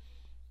year.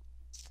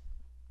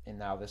 And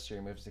now this year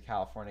he moves to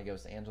California,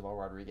 goes to Angelo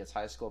Rodriguez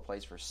High School,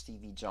 plays for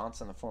Stevie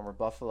Johnson, the former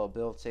Buffalo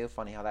Bill, too.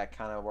 Funny how that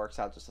kind of works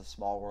out, just a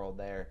small world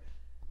there.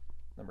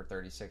 Number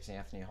 36,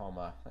 Anthony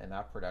Homa, and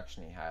that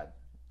production he had,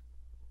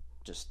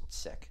 just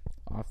sick.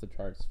 Off the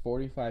charts,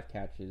 45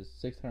 catches,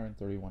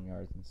 631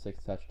 yards, and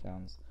 6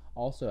 touchdowns.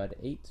 Also had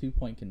 8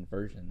 2-point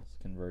conversions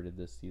converted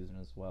this season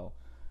as well.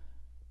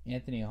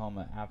 Anthony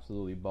Homa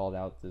absolutely balled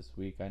out this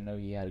week. I know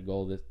he had a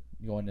goal this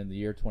going into the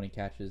year, 20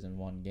 catches in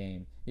one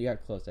game. He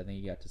got close. I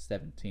think he got to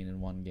 17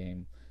 in one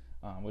game,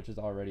 which is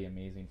already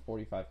amazing.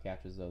 45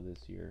 catches, though,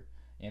 this year.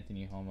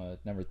 Anthony Homa,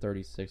 number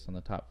 36 on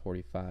the top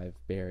 45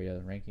 Bay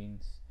Area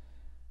rankings.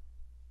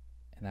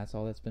 And that's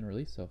all that's been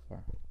released so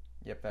far.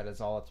 Yep, that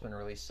is all that's been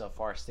released so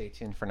far. Stay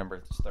tuned for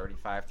numbers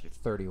 35 through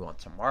 31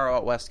 tomorrow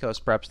at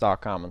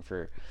westcoastpreps.com and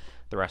for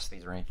the rest of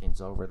these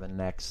rankings over the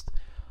next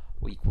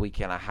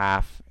week and a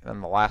half.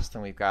 And the last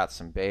thing we've got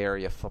some Bay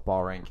Area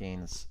football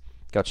rankings.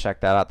 Go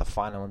check that out. The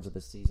final ones of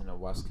the season at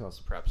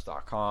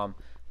westcoastpreps.com.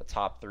 The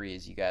top three,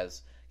 as you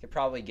guys could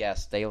probably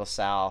guess, De La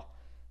Salle.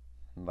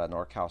 The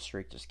NorCal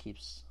streak just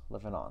keeps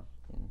living on.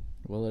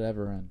 Will it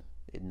ever end?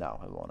 No,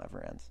 it won't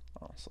ever end,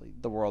 honestly.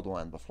 The world will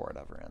end before it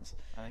ever ends.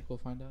 I think we'll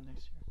find out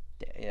next year.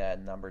 Yeah,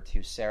 number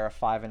 2, Sarah,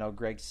 5-0.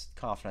 Greg's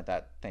confident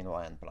that thing will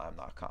end, but I'm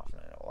not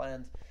confident it will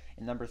end.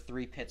 And number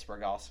 3,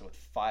 Pittsburgh, also with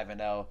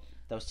 5-0.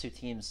 Those two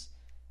teams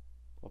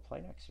will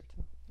play next year,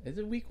 too. Is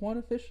it week 1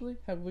 officially?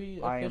 Have we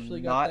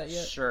officially got that yet?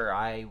 I'm not sure.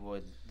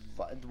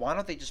 Why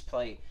don't they just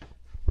play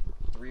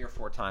 3 or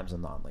 4 times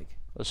in non-league?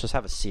 Let's just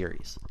have a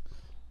series.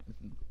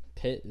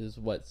 Pitt is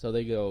what? So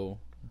they go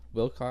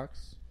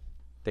Wilcox.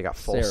 They got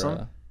Folsom.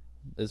 Sarah.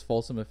 Is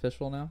Folsom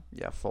official now?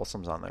 Yeah,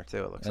 Folsom's on there,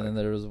 too, it looks and like.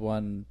 Then there was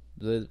one,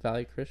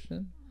 Valley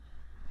Christian?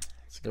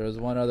 There was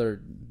one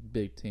other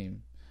big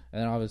team.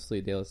 And then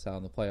obviously De La Salle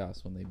in the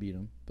playoffs when they beat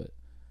them. But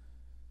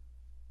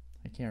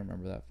I can't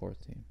remember that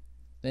 4th team.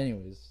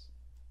 Anyways,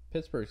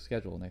 Pittsburgh's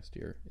schedule next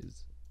year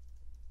is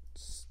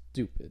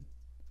stupid.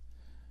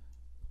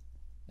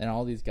 And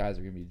all these guys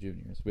are going to be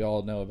juniors. We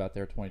all know about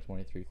their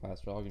 2023 class.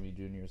 They're all going to be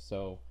juniors.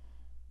 So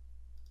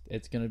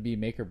it's going to be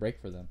make or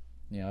break for them.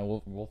 You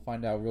know, we'll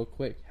find out real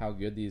quick how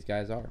good these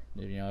guys are.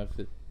 You know, if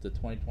the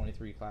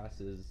 2023 class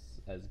is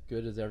as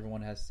good as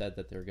everyone has said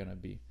that they're going to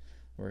be,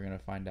 we're going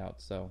to find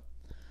out. So,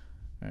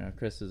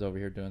 Chris is over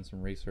here doing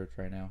some research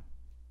right now.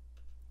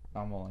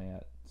 I'm only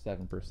at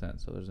 7%,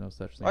 so there's no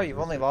such thing. Oh, you've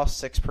only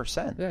lost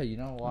 6%. Yeah, you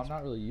know, well, I'm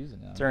not really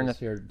using it. During I'm just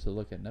here to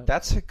look at notes.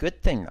 That's a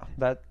good thing,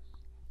 though.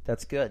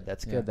 That's good.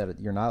 That's good that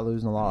you're not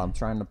losing a lot. I'm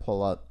trying to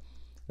pull up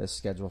this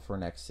schedule for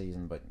next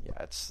season, but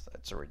yeah,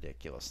 it's a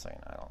ridiculous thing.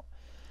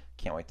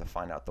 Can't wait to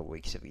find out the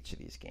weeks of each of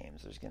these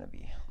games. There's going to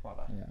be a lot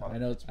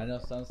of I know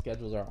some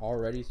schedules are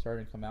already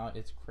starting to come out.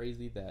 It's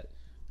crazy that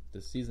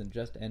the season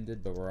just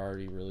ended, but we're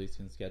already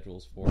releasing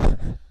schedules for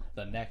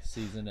the next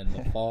season in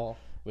the fall,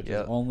 which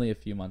is only a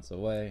few months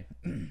away.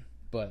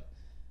 But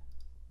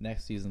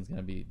next season's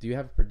going to be... Do you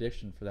have a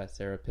prediction for that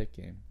Sarah Pitt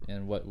game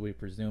and what we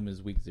presume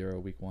is week 0,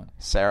 week 1?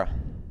 Sarah.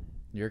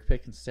 You're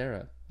picking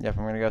Sarah. Yep,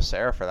 I'm going to go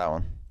Sarah for that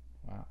one.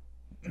 Wow.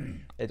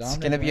 It's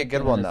going to be a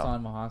good one, though.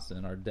 Hassan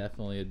Mohassan are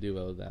definitely a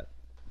duo that...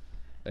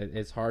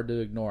 It's hard to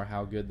ignore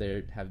how good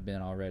they have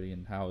been already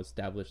and how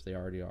established they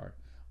already are.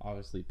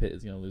 Obviously, Pitt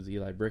is going to lose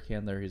Eli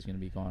Brickhandler. He's going to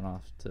be going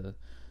off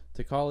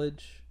to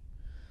college.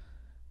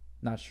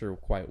 Not sure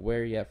quite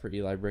where yet for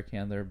Eli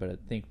Brickhandler, but I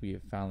think we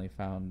have finally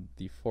found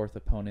the 4th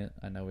opponent.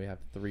 I know we have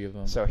 3 of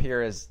them. So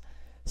here is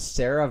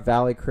Sarah,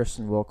 Valley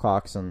Christian,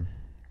 Wilcox, and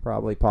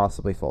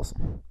possibly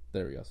Folsom.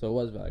 There we go. So it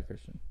was Valley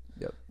Christian.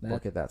 Yep.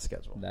 Look at that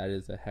schedule. That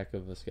is a heck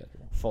of a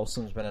schedule.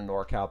 Folsom's been in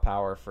NorCal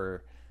Power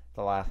for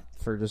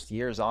just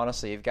years,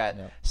 honestly. You've got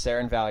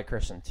Sarah and Valley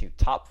Christian, 2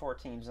 top 4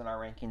 teams in our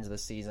rankings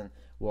this season.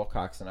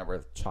 Wilcox, the number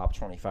of top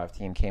 25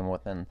 team, came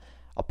within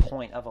a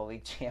point of a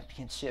league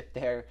championship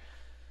there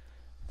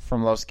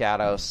from Los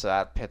Gatos.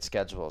 That Pitt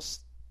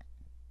schedule's,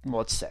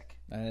 it's sick.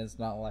 And it's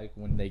not like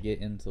when they get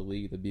into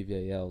league, the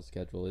BVAL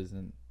schedule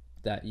isn't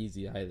that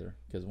easy either.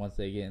 Because once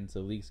they get into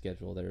league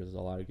schedule, there's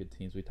a lot of good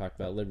teams. We talked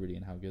about Liberty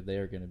and how good they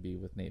are going to be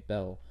with Nate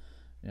Bell,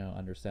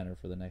 under center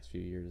for the next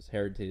few years.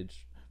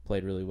 Heritage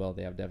played really well.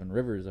 They have Devin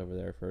Rivers over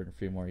there for a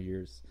few more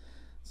years.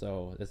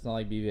 So it's not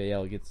like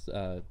BVAL gets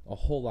a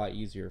whole lot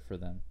easier for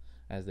them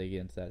as they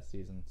get into that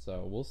season.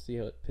 So we'll see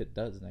what Pitt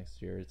does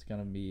next year. It's going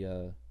to be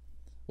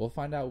we'll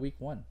find out week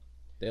 1.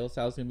 De La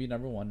Salle's going to be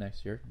number 1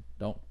 next year.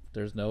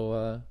 There's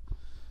no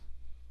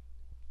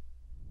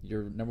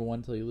you're number 1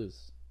 until you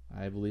lose.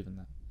 I believe in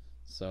that.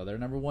 So they're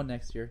number 1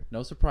 next year.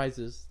 No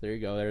surprises. There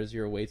you go. There's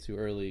your way too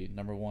early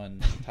number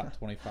 1 top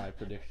 25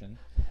 prediction.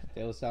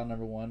 De La Salle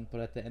number 1, but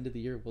at the end of the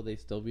year, will they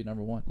still be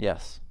number 1?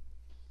 Yes.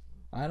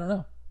 I don't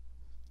know.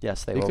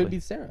 Yes, they will. It could be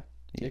Sarah.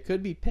 Yeah. It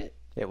could be Pitt.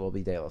 It will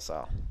be De La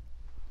Salle.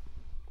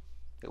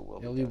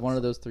 It'll be one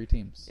of those 3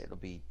 teams. It's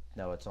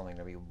only going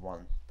to be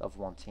one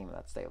team, and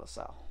that's De La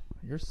Salle.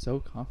 You're so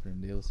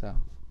confident in De La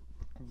Salle.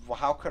 Well,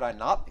 how could I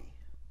not be?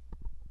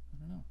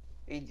 I don't know.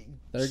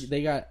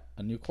 They got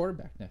a new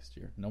quarterback next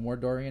year. No more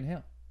Dorian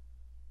Hale.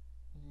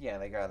 Yeah,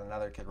 they got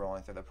another kid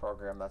rolling through the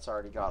program that's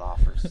already got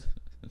offers.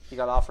 He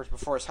got offers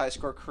before his high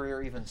school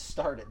career even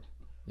started.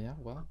 Yeah,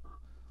 well,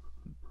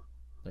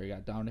 there you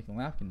got Dominic and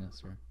Lapkin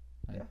this year.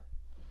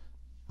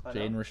 Yeah.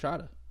 Jaden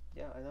Rashada.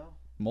 Yeah, I know.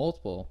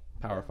 Multiple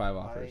Power 5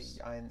 offers.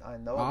 I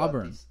know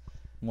Auburn. about these.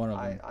 One of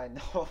them. I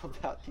know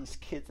about these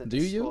kids that Do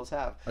these you? schools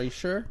have. Are you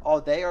sure? Oh,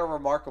 they are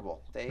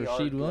remarkable. They are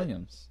Rasheed good.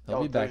 Williams.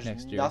 He'll be back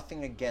next year.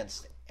 Nothing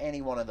against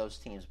any one of those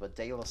teams, but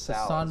De La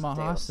Salle Hassan is De La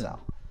Mahasan. Salle.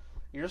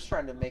 You're just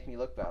trying to make me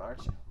look bad,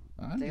 aren't you?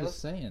 I'm just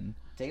saying.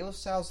 De La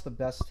Salle's the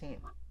best team.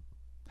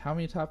 How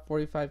many top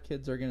 45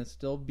 kids are going to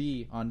still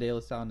be on De La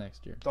Salle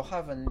next year? They'll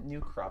have a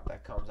new crop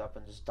that comes up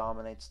and just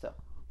dominates still.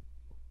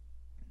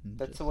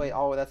 That's Just the way.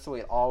 Oh, that's the way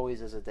it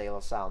always is at De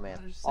La Salle, man.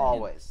 I'm just saying.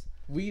 Always.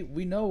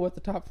 We know what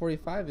the top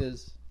 45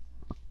 is.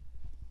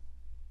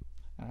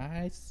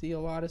 I see a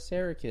lot of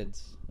Sarah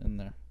kids in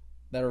there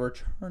that are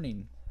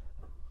returning.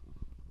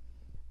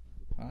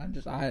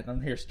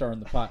 I'm here stirring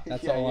the pot.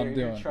 That's all I'm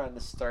doing. You're trying to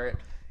stir it,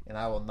 and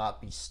I will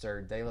not be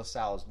stirred. De La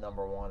Salle is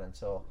number one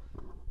until,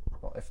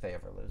 well, if they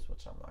ever lose,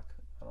 which I'm not.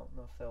 I don't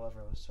know if they'll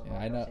ever lose. To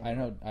I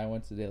know. I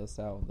went to De La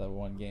Salle that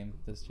one game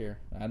this year.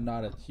 I'm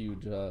not a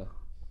huge.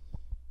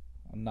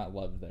 I'm not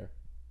loved there.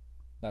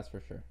 That's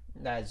for sure.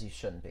 As you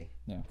shouldn't be.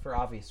 Yeah. For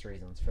obvious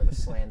reasons. For the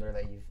slander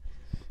that you've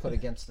put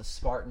against the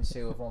Spartans,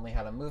 who have only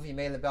had a movie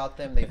made about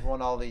them. They've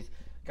won all these.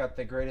 Got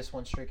the greatest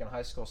win streak in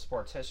high school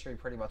sports history,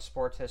 pretty much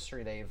sports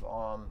history. They've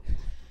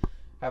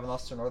haven't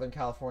lost to a Northern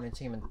California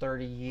team in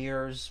 30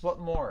 years. What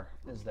more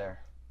is there?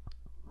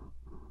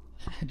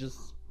 I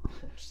just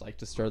like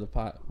to stir the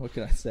pot. What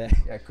can I say?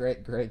 Yeah,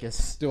 Greg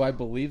is. Do I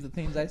believe the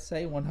things I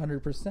say?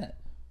 100%.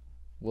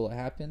 Will it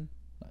happen?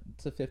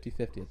 It's a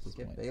 50-50 at this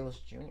Skip point. Bayless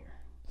Jr.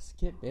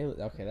 Skip Bayless.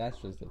 Okay, that's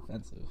just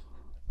offensive.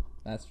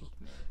 That's just.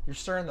 You're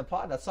stirring the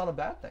pot. That's not a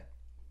bad thing.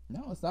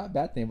 No, it's not a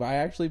bad thing. But I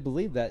actually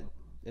believe that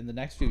in the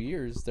next few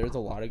years, there's a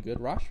lot of good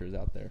rosters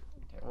out there.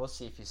 Okay, we'll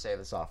see if you say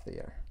this off the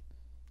air.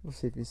 We'll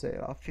see if you say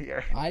it off the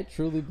air. I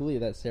truly believe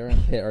that Sarah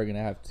and Pitt are going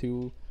to have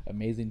two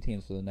amazing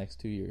teams for the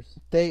next 2 years.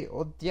 I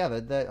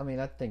mean,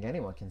 I think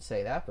anyone can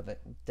say that, but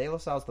De La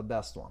Salle's the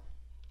best one.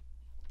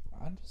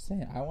 I'm just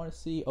saying, I want to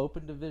see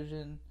open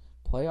division,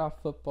 playoff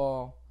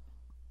football,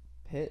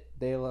 Pitt,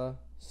 De La,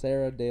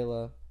 Sarah, De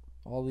La,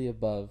 all the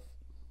above.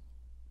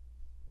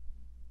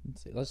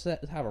 Let's see. Let's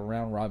have a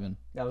round robin.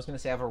 I was going to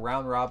say have a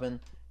round robin.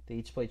 They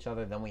each play each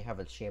other. Then we have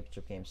a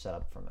championship game set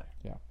up from there.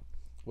 Yeah.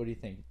 What do you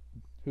think?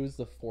 Who's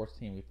the fourth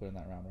team we put in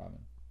that round robin?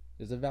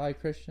 Is it Valley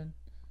Christian?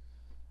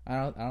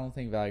 I don't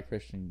think Valley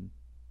Christian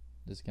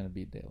is going to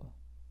beat De La.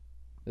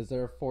 Is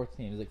there a fourth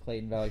team? Is it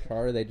Clayton Valley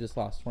Charter? They just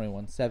lost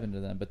 21-7 to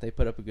them, but they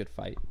put up a good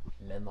fight.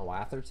 Menlo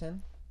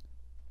Atherton?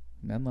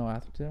 Menlo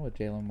Atherton with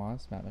Jalen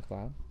Moss, Matt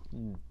McLeod.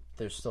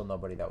 There's still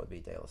nobody that would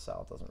beat De La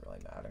Salle. It doesn't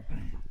really matter.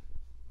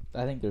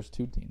 I think there's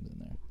two teams in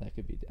there that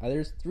could be.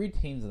 There's three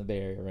teams in the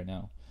Bay Area right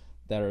now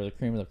that are the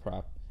cream of the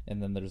crop,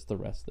 and then there's the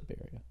rest of the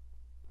Bay Area.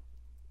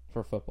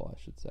 For football, I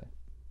should say.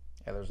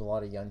 Yeah, there's a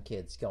lot of young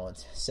kids going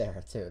to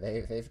Sarah, too.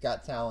 They've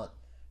got talent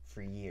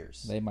for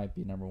years. They might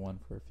be number one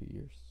for a few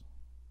years.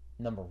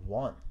 Number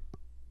one?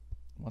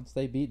 Once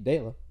they beat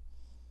De La.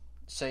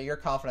 So you're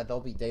confident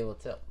they'll beat De La,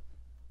 too?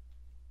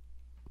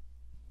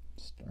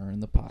 Stirring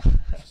the pot.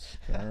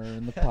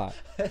 Stirring the pot.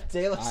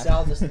 De La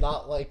Salle does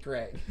not like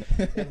Greg.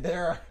 And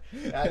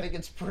I think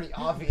it's pretty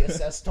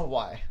obvious as to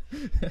why.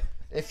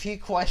 If he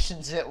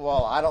questions it,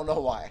 well, I don't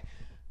know why.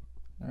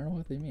 I don't know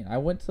what they mean. I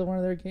went to one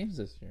of their games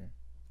this year.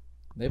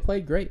 They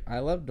played great. I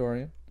love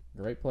Dorian.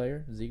 Great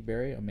player. Zeke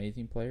Berry,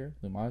 amazing player.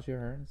 Lumagio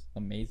Hearns,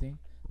 amazing.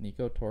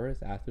 Nico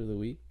Torres, athlete of the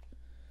week.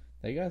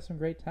 They got some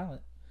great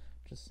talent.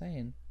 Just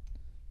saying.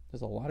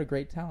 There's a lot of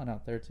great talent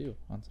out there, too,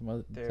 on some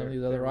of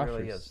these other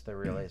rosters. There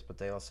really is, but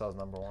De La Salle's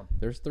number one.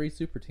 There's 3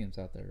 super teams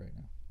out there right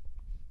now.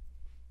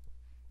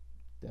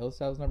 De La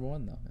Salle's number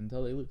one, though,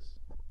 until they lose.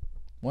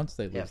 Once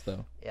they lose,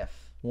 though.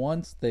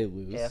 Once they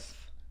lose.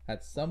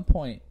 At some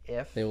point,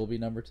 they will be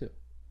number 2.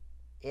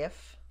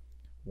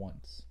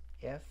 Once.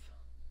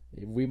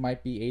 We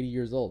might be 80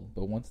 years old,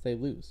 but once they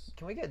lose.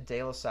 Can we get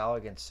De La Salle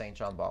against St.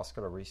 John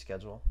Bosco to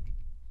reschedule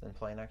and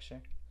play next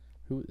year?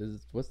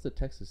 What's the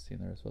Texas team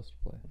they're supposed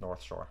to play?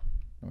 North Shore.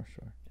 North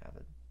Shore. Yeah,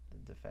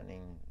 the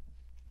defending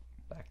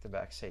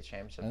back-to-back state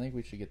championship. I think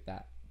we should get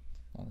that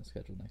on the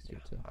schedule next year,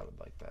 too. I would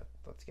like that.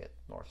 Let's get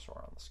North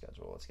Shore on the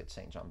schedule. Let's get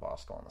St. John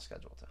Bosco on the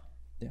schedule, too.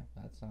 Yeah,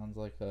 that sounds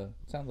like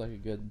a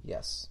good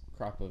yes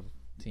crop of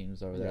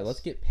teams over there.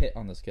 Let's get Pitt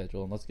on the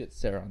schedule, and let's get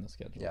Sarah on the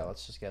schedule. Yeah,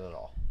 let's just get it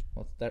all.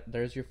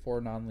 There's your 4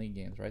 non-league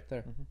games right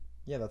there. Mm-hmm.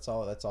 Yeah, that's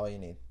all you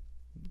need.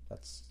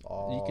 That's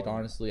all. You could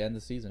honestly end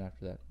the season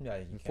after that. Yeah,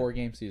 you can.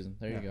 4-game season.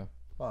 There you go.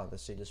 Well,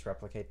 you just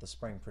replicate the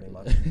spring pretty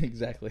much.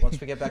 Exactly. Once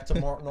we get back to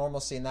more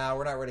normalcy, now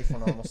we're not ready for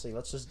normalcy.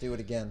 Let's just do it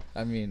again.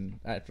 I mean,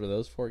 after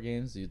those 4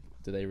 games, do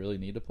they really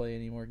need to play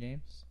any more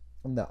games?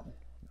 No.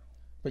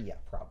 But yeah,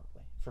 probably.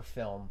 For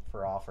film,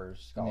 for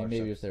offers, scholarships. I mean,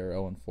 maybe if they're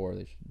 0-4,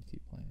 they shouldn't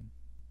keep playing.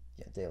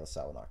 Yeah, De La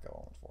Salle will not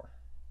go 0-4.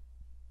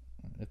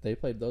 If they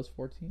played those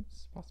 4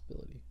 teams,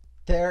 possibility.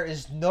 There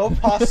is no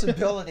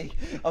possibility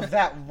of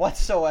that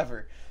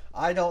whatsoever.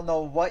 I don't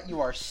know what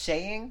you are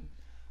saying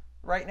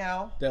right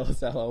now. De La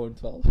Salle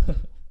 0-12.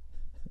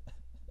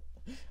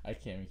 I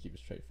can't even keep a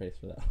straight face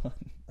for that one.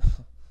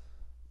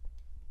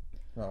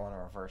 I want to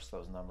reverse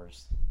those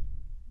numbers.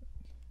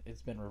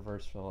 It's been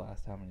reversed for the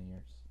last how many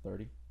years?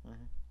 30?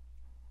 Mm-hmm.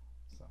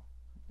 So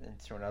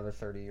into another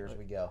 30 years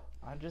we go.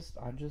 I just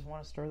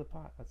want to stir the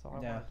pot. That's all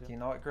I Yeah. want to do. You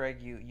know what,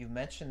 Greg? You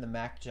mentioned the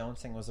Mac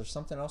Jones thing. Was there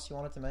something else you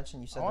wanted to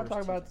mention? You said I want to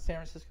there talk was about the San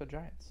Francisco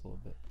Giants a little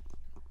bit.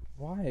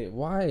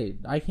 Why?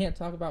 I can't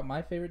talk about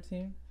my favorite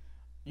team.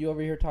 You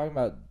over here talking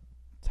about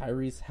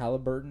Tyrese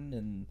Halliburton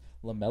and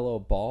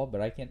LaMelo Ball,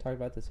 but I can't talk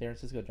about the San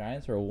Francisco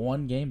Giants or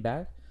one game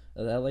back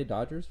of the LA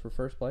Dodgers for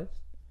first place?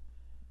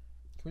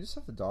 Can we just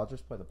have the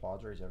Dodgers play the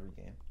Padres every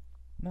game?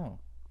 No,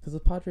 because the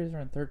Padres are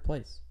in third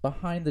place,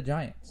 behind the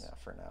Giants. Yeah,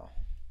 for now.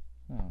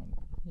 No,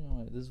 you know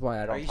what? This is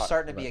why I don't. Are you talk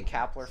starting to about be a the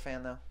Kepler Giants.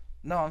 fan, though?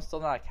 No, I'm still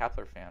not a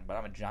Kepler fan, but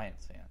I'm a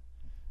Giants fan,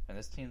 and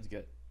this team's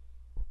good.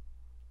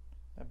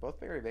 Yeah, both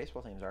Bay Area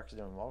baseball teams are actually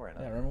doing well right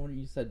now. Yeah, remember when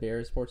you said Bay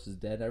Area sports is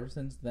dead? Ever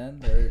since then,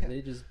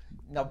 they just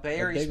No, Bay a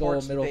Area big ol'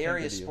 sports. middle Bay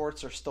Area finger to you.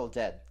 sports are still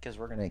dead because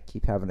we're gonna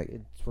keep having it.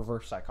 It's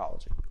reverse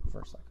psychology.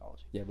 Reverse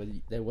psychology. yeah, but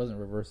there wasn't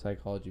reverse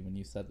psychology when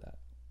you said that.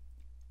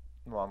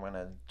 Well, I'm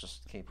gonna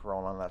just keep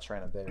rolling on that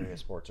train of Bay Area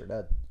sports are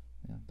dead.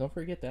 Yeah. Don't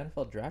forget the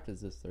NFL draft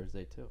is this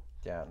Thursday too.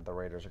 Yeah, and the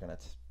Raiders are gonna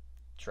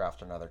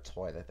draft another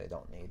toy that they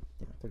don't need.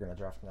 They're gonna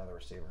draft another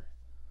receiver.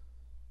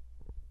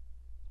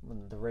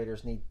 When the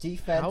Raiders need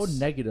defense. How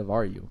negative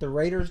are you? The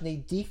Raiders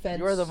need defense.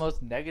 You are the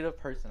most negative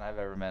person I've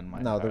ever met in my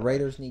No, entire the life.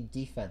 Raiders need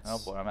defense. Oh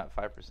boy, I'm at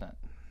 5%.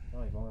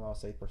 Oh, you've only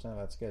lost 8%.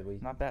 That's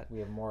good. Not bad. We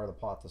have more of the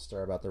pot to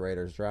stir about the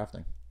Raiders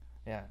drafting.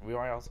 Yeah, we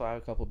already also have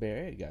a couple Bay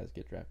Area guys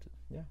get drafted.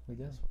 Yeah, we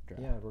did. This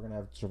draft. Yeah, we're gonna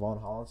have Javon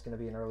Holland's gonna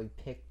be an early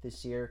pick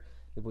this year.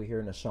 If we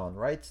hear Nashawn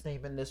Wright's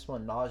name in this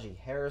one, Najee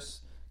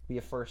Harris be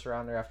a first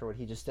rounder after what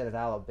he just did at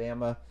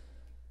Alabama.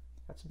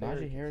 That's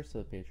Najee Harris to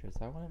the Patriots.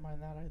 I wouldn't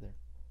mind that either.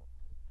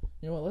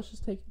 You know what? Let's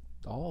just take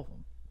all of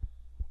them.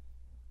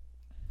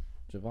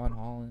 Javon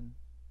Holland,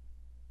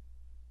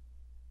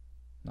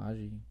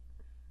 Najee,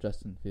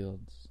 Justin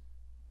Fields,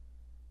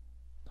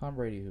 Tom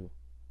Brady.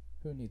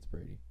 Who needs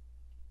Brady?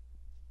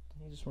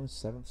 He just won his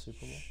 7th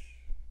Super Bowl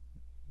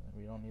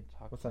We don't need to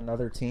talk with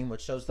another team,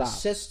 which shows the Stop.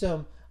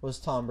 system was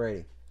Tom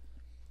Brady.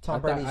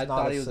 I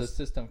thought he was a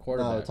system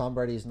quarterback. No, Tom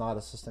Brady is not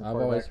a system I've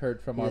quarterback. always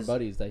heard from our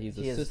buddies that he's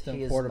a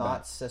system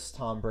quarterback. He is not Sys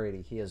Tom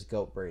Brady. He is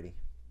GOAT Brady.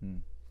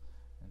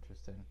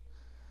 Interesting.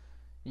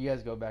 You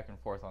guys go back and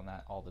forth on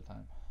that all the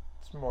time.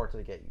 It's more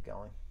to get you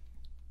going.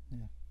 Yeah.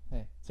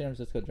 Hey, San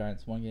Francisco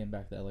Giants, one game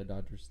back to the LA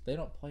Dodgers. They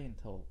don't play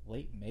until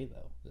late May,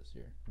 though, this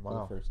year.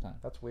 Wow. For the first time.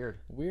 That's weird.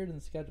 Weird in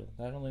the schedule.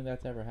 I don't think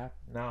that's ever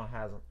happened. No, it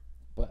hasn't.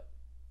 But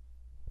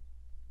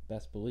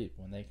best believe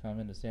when they come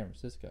into San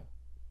Francisco,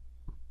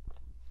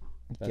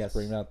 best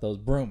bring out those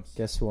brooms.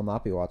 Guess who will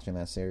not be watching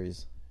that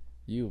series?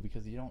 You,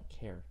 because you don't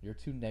care. You're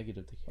too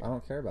negative to care. I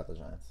don't care about the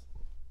Giants.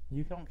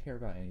 You don't care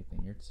about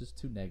anything. You're just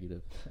too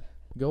negative.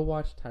 Go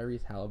watch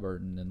Tyrese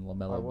Halliburton and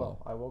LaMelo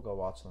Ball. I will go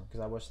watch them because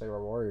I wish they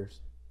were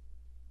Warriors.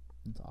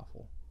 It's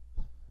awful.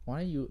 Why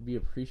don't you be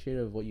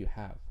appreciative of what you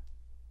have?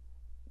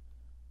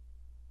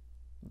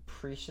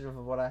 Appreciative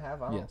of what I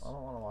have? I Yes.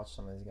 don't want to watch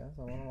some of these guys.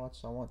 I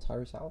want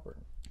Tyrese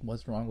Halliburton.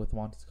 What's wrong with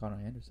Juan Toscano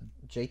Anderson?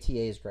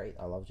 JTA is great.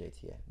 I love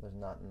JTA. There's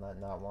not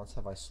once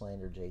have I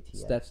slandered JTA.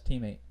 Steph's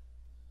teammate.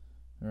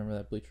 Remember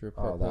that Bleacher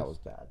Report? Oh, that post? was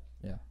bad.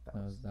 Yeah,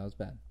 that was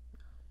bad.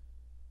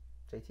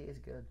 JTA is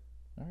good.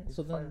 All right, He's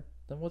so a fighter.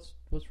 then what's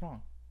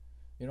wrong?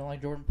 You don't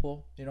like Jordan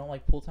Poole? You don't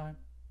like Poole time?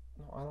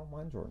 No, I don't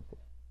mind Jordan Poole.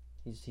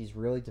 He's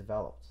really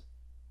developed.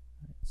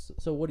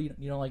 So what do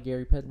you don't like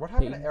Gary Payton? What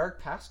happened to Eric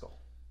Pascal?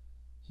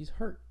 He's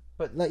hurt.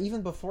 But like,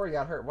 even before he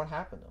got hurt, what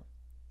happened to him?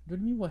 What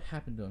do you mean? What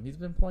happened to him? He's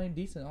been playing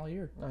decent all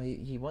year. No,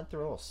 he went through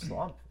a little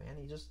slump, man.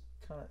 He just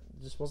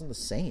wasn't the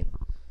same.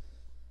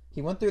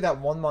 He went through that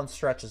 1 month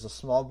stretch as a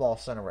small ball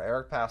center where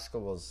Eric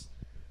Pascal was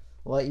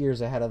light years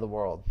ahead of the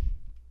world.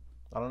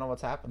 I don't know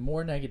what's happened.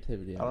 More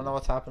negativity. I don't know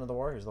what's happened to the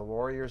Warriors. The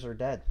Warriors are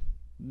dead.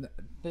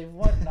 They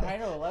won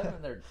 9 or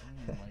 11. They're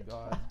oh my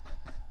god.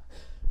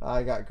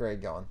 I got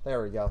Greg going.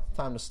 There we go.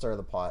 Time to stir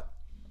the pot.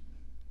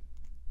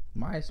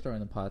 My story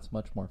in the pot's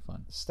much more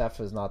fun. Steph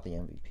is not the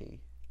MVP.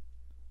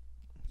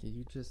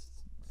 You just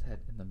said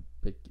in the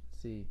big.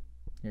 See,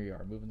 here you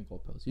are moving the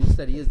goalpost. You just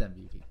said he is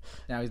MVP.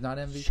 Now he's not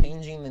MVP.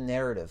 Changing the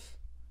narrative.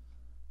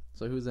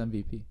 So who's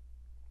MVP?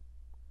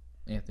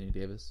 Anthony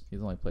Davis.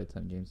 He's only played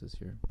 10 games this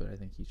year, but I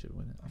think he should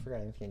win it. I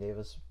forgot Anthony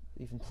Davis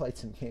even played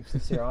some games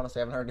this year. Honestly,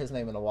 I haven't heard his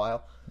name in a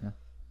while. Yeah.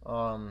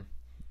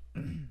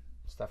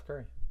 Steph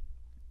Curry.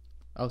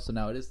 Oh, so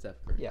now it is Steph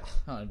Curry. Yeah.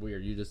 Huh,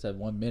 weird. You just said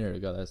 1 minute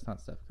ago that's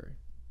not Steph Curry.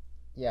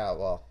 Yeah,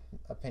 well,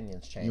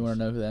 opinions change. You want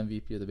to know who the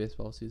MVP of the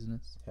baseball season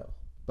is? Who?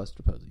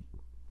 Buster Posey.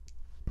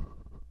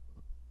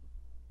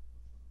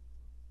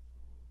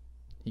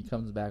 He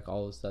comes back,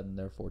 all of a sudden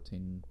they're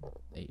 14-8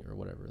 or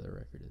whatever their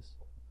record is.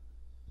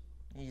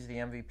 He's the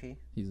MVP.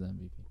 He's the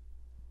MVP.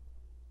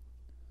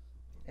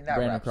 And that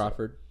Brandon wraps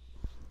Crawford.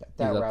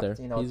 That He's up wraps, there.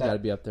 you know, He's got to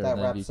be up there that in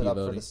the wraps MVP it up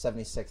voting. for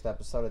the 76th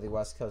episode of the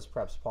West Coast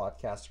Preps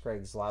podcast.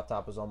 Craig's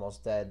laptop is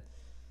almost dead.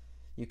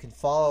 You can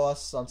follow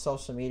us on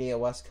social media,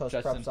 West Coast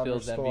Justin Preps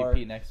Fields underscore.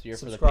 MVP next year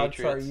for the Subscribe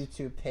to our Patriots.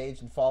 YouTube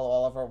page and follow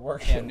all of our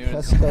work Cam at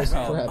Newton's West Coast a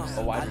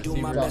Preps. wide I do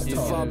my receiver. best to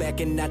fall back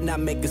and not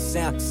make a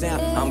sound.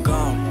 I'm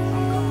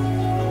gone.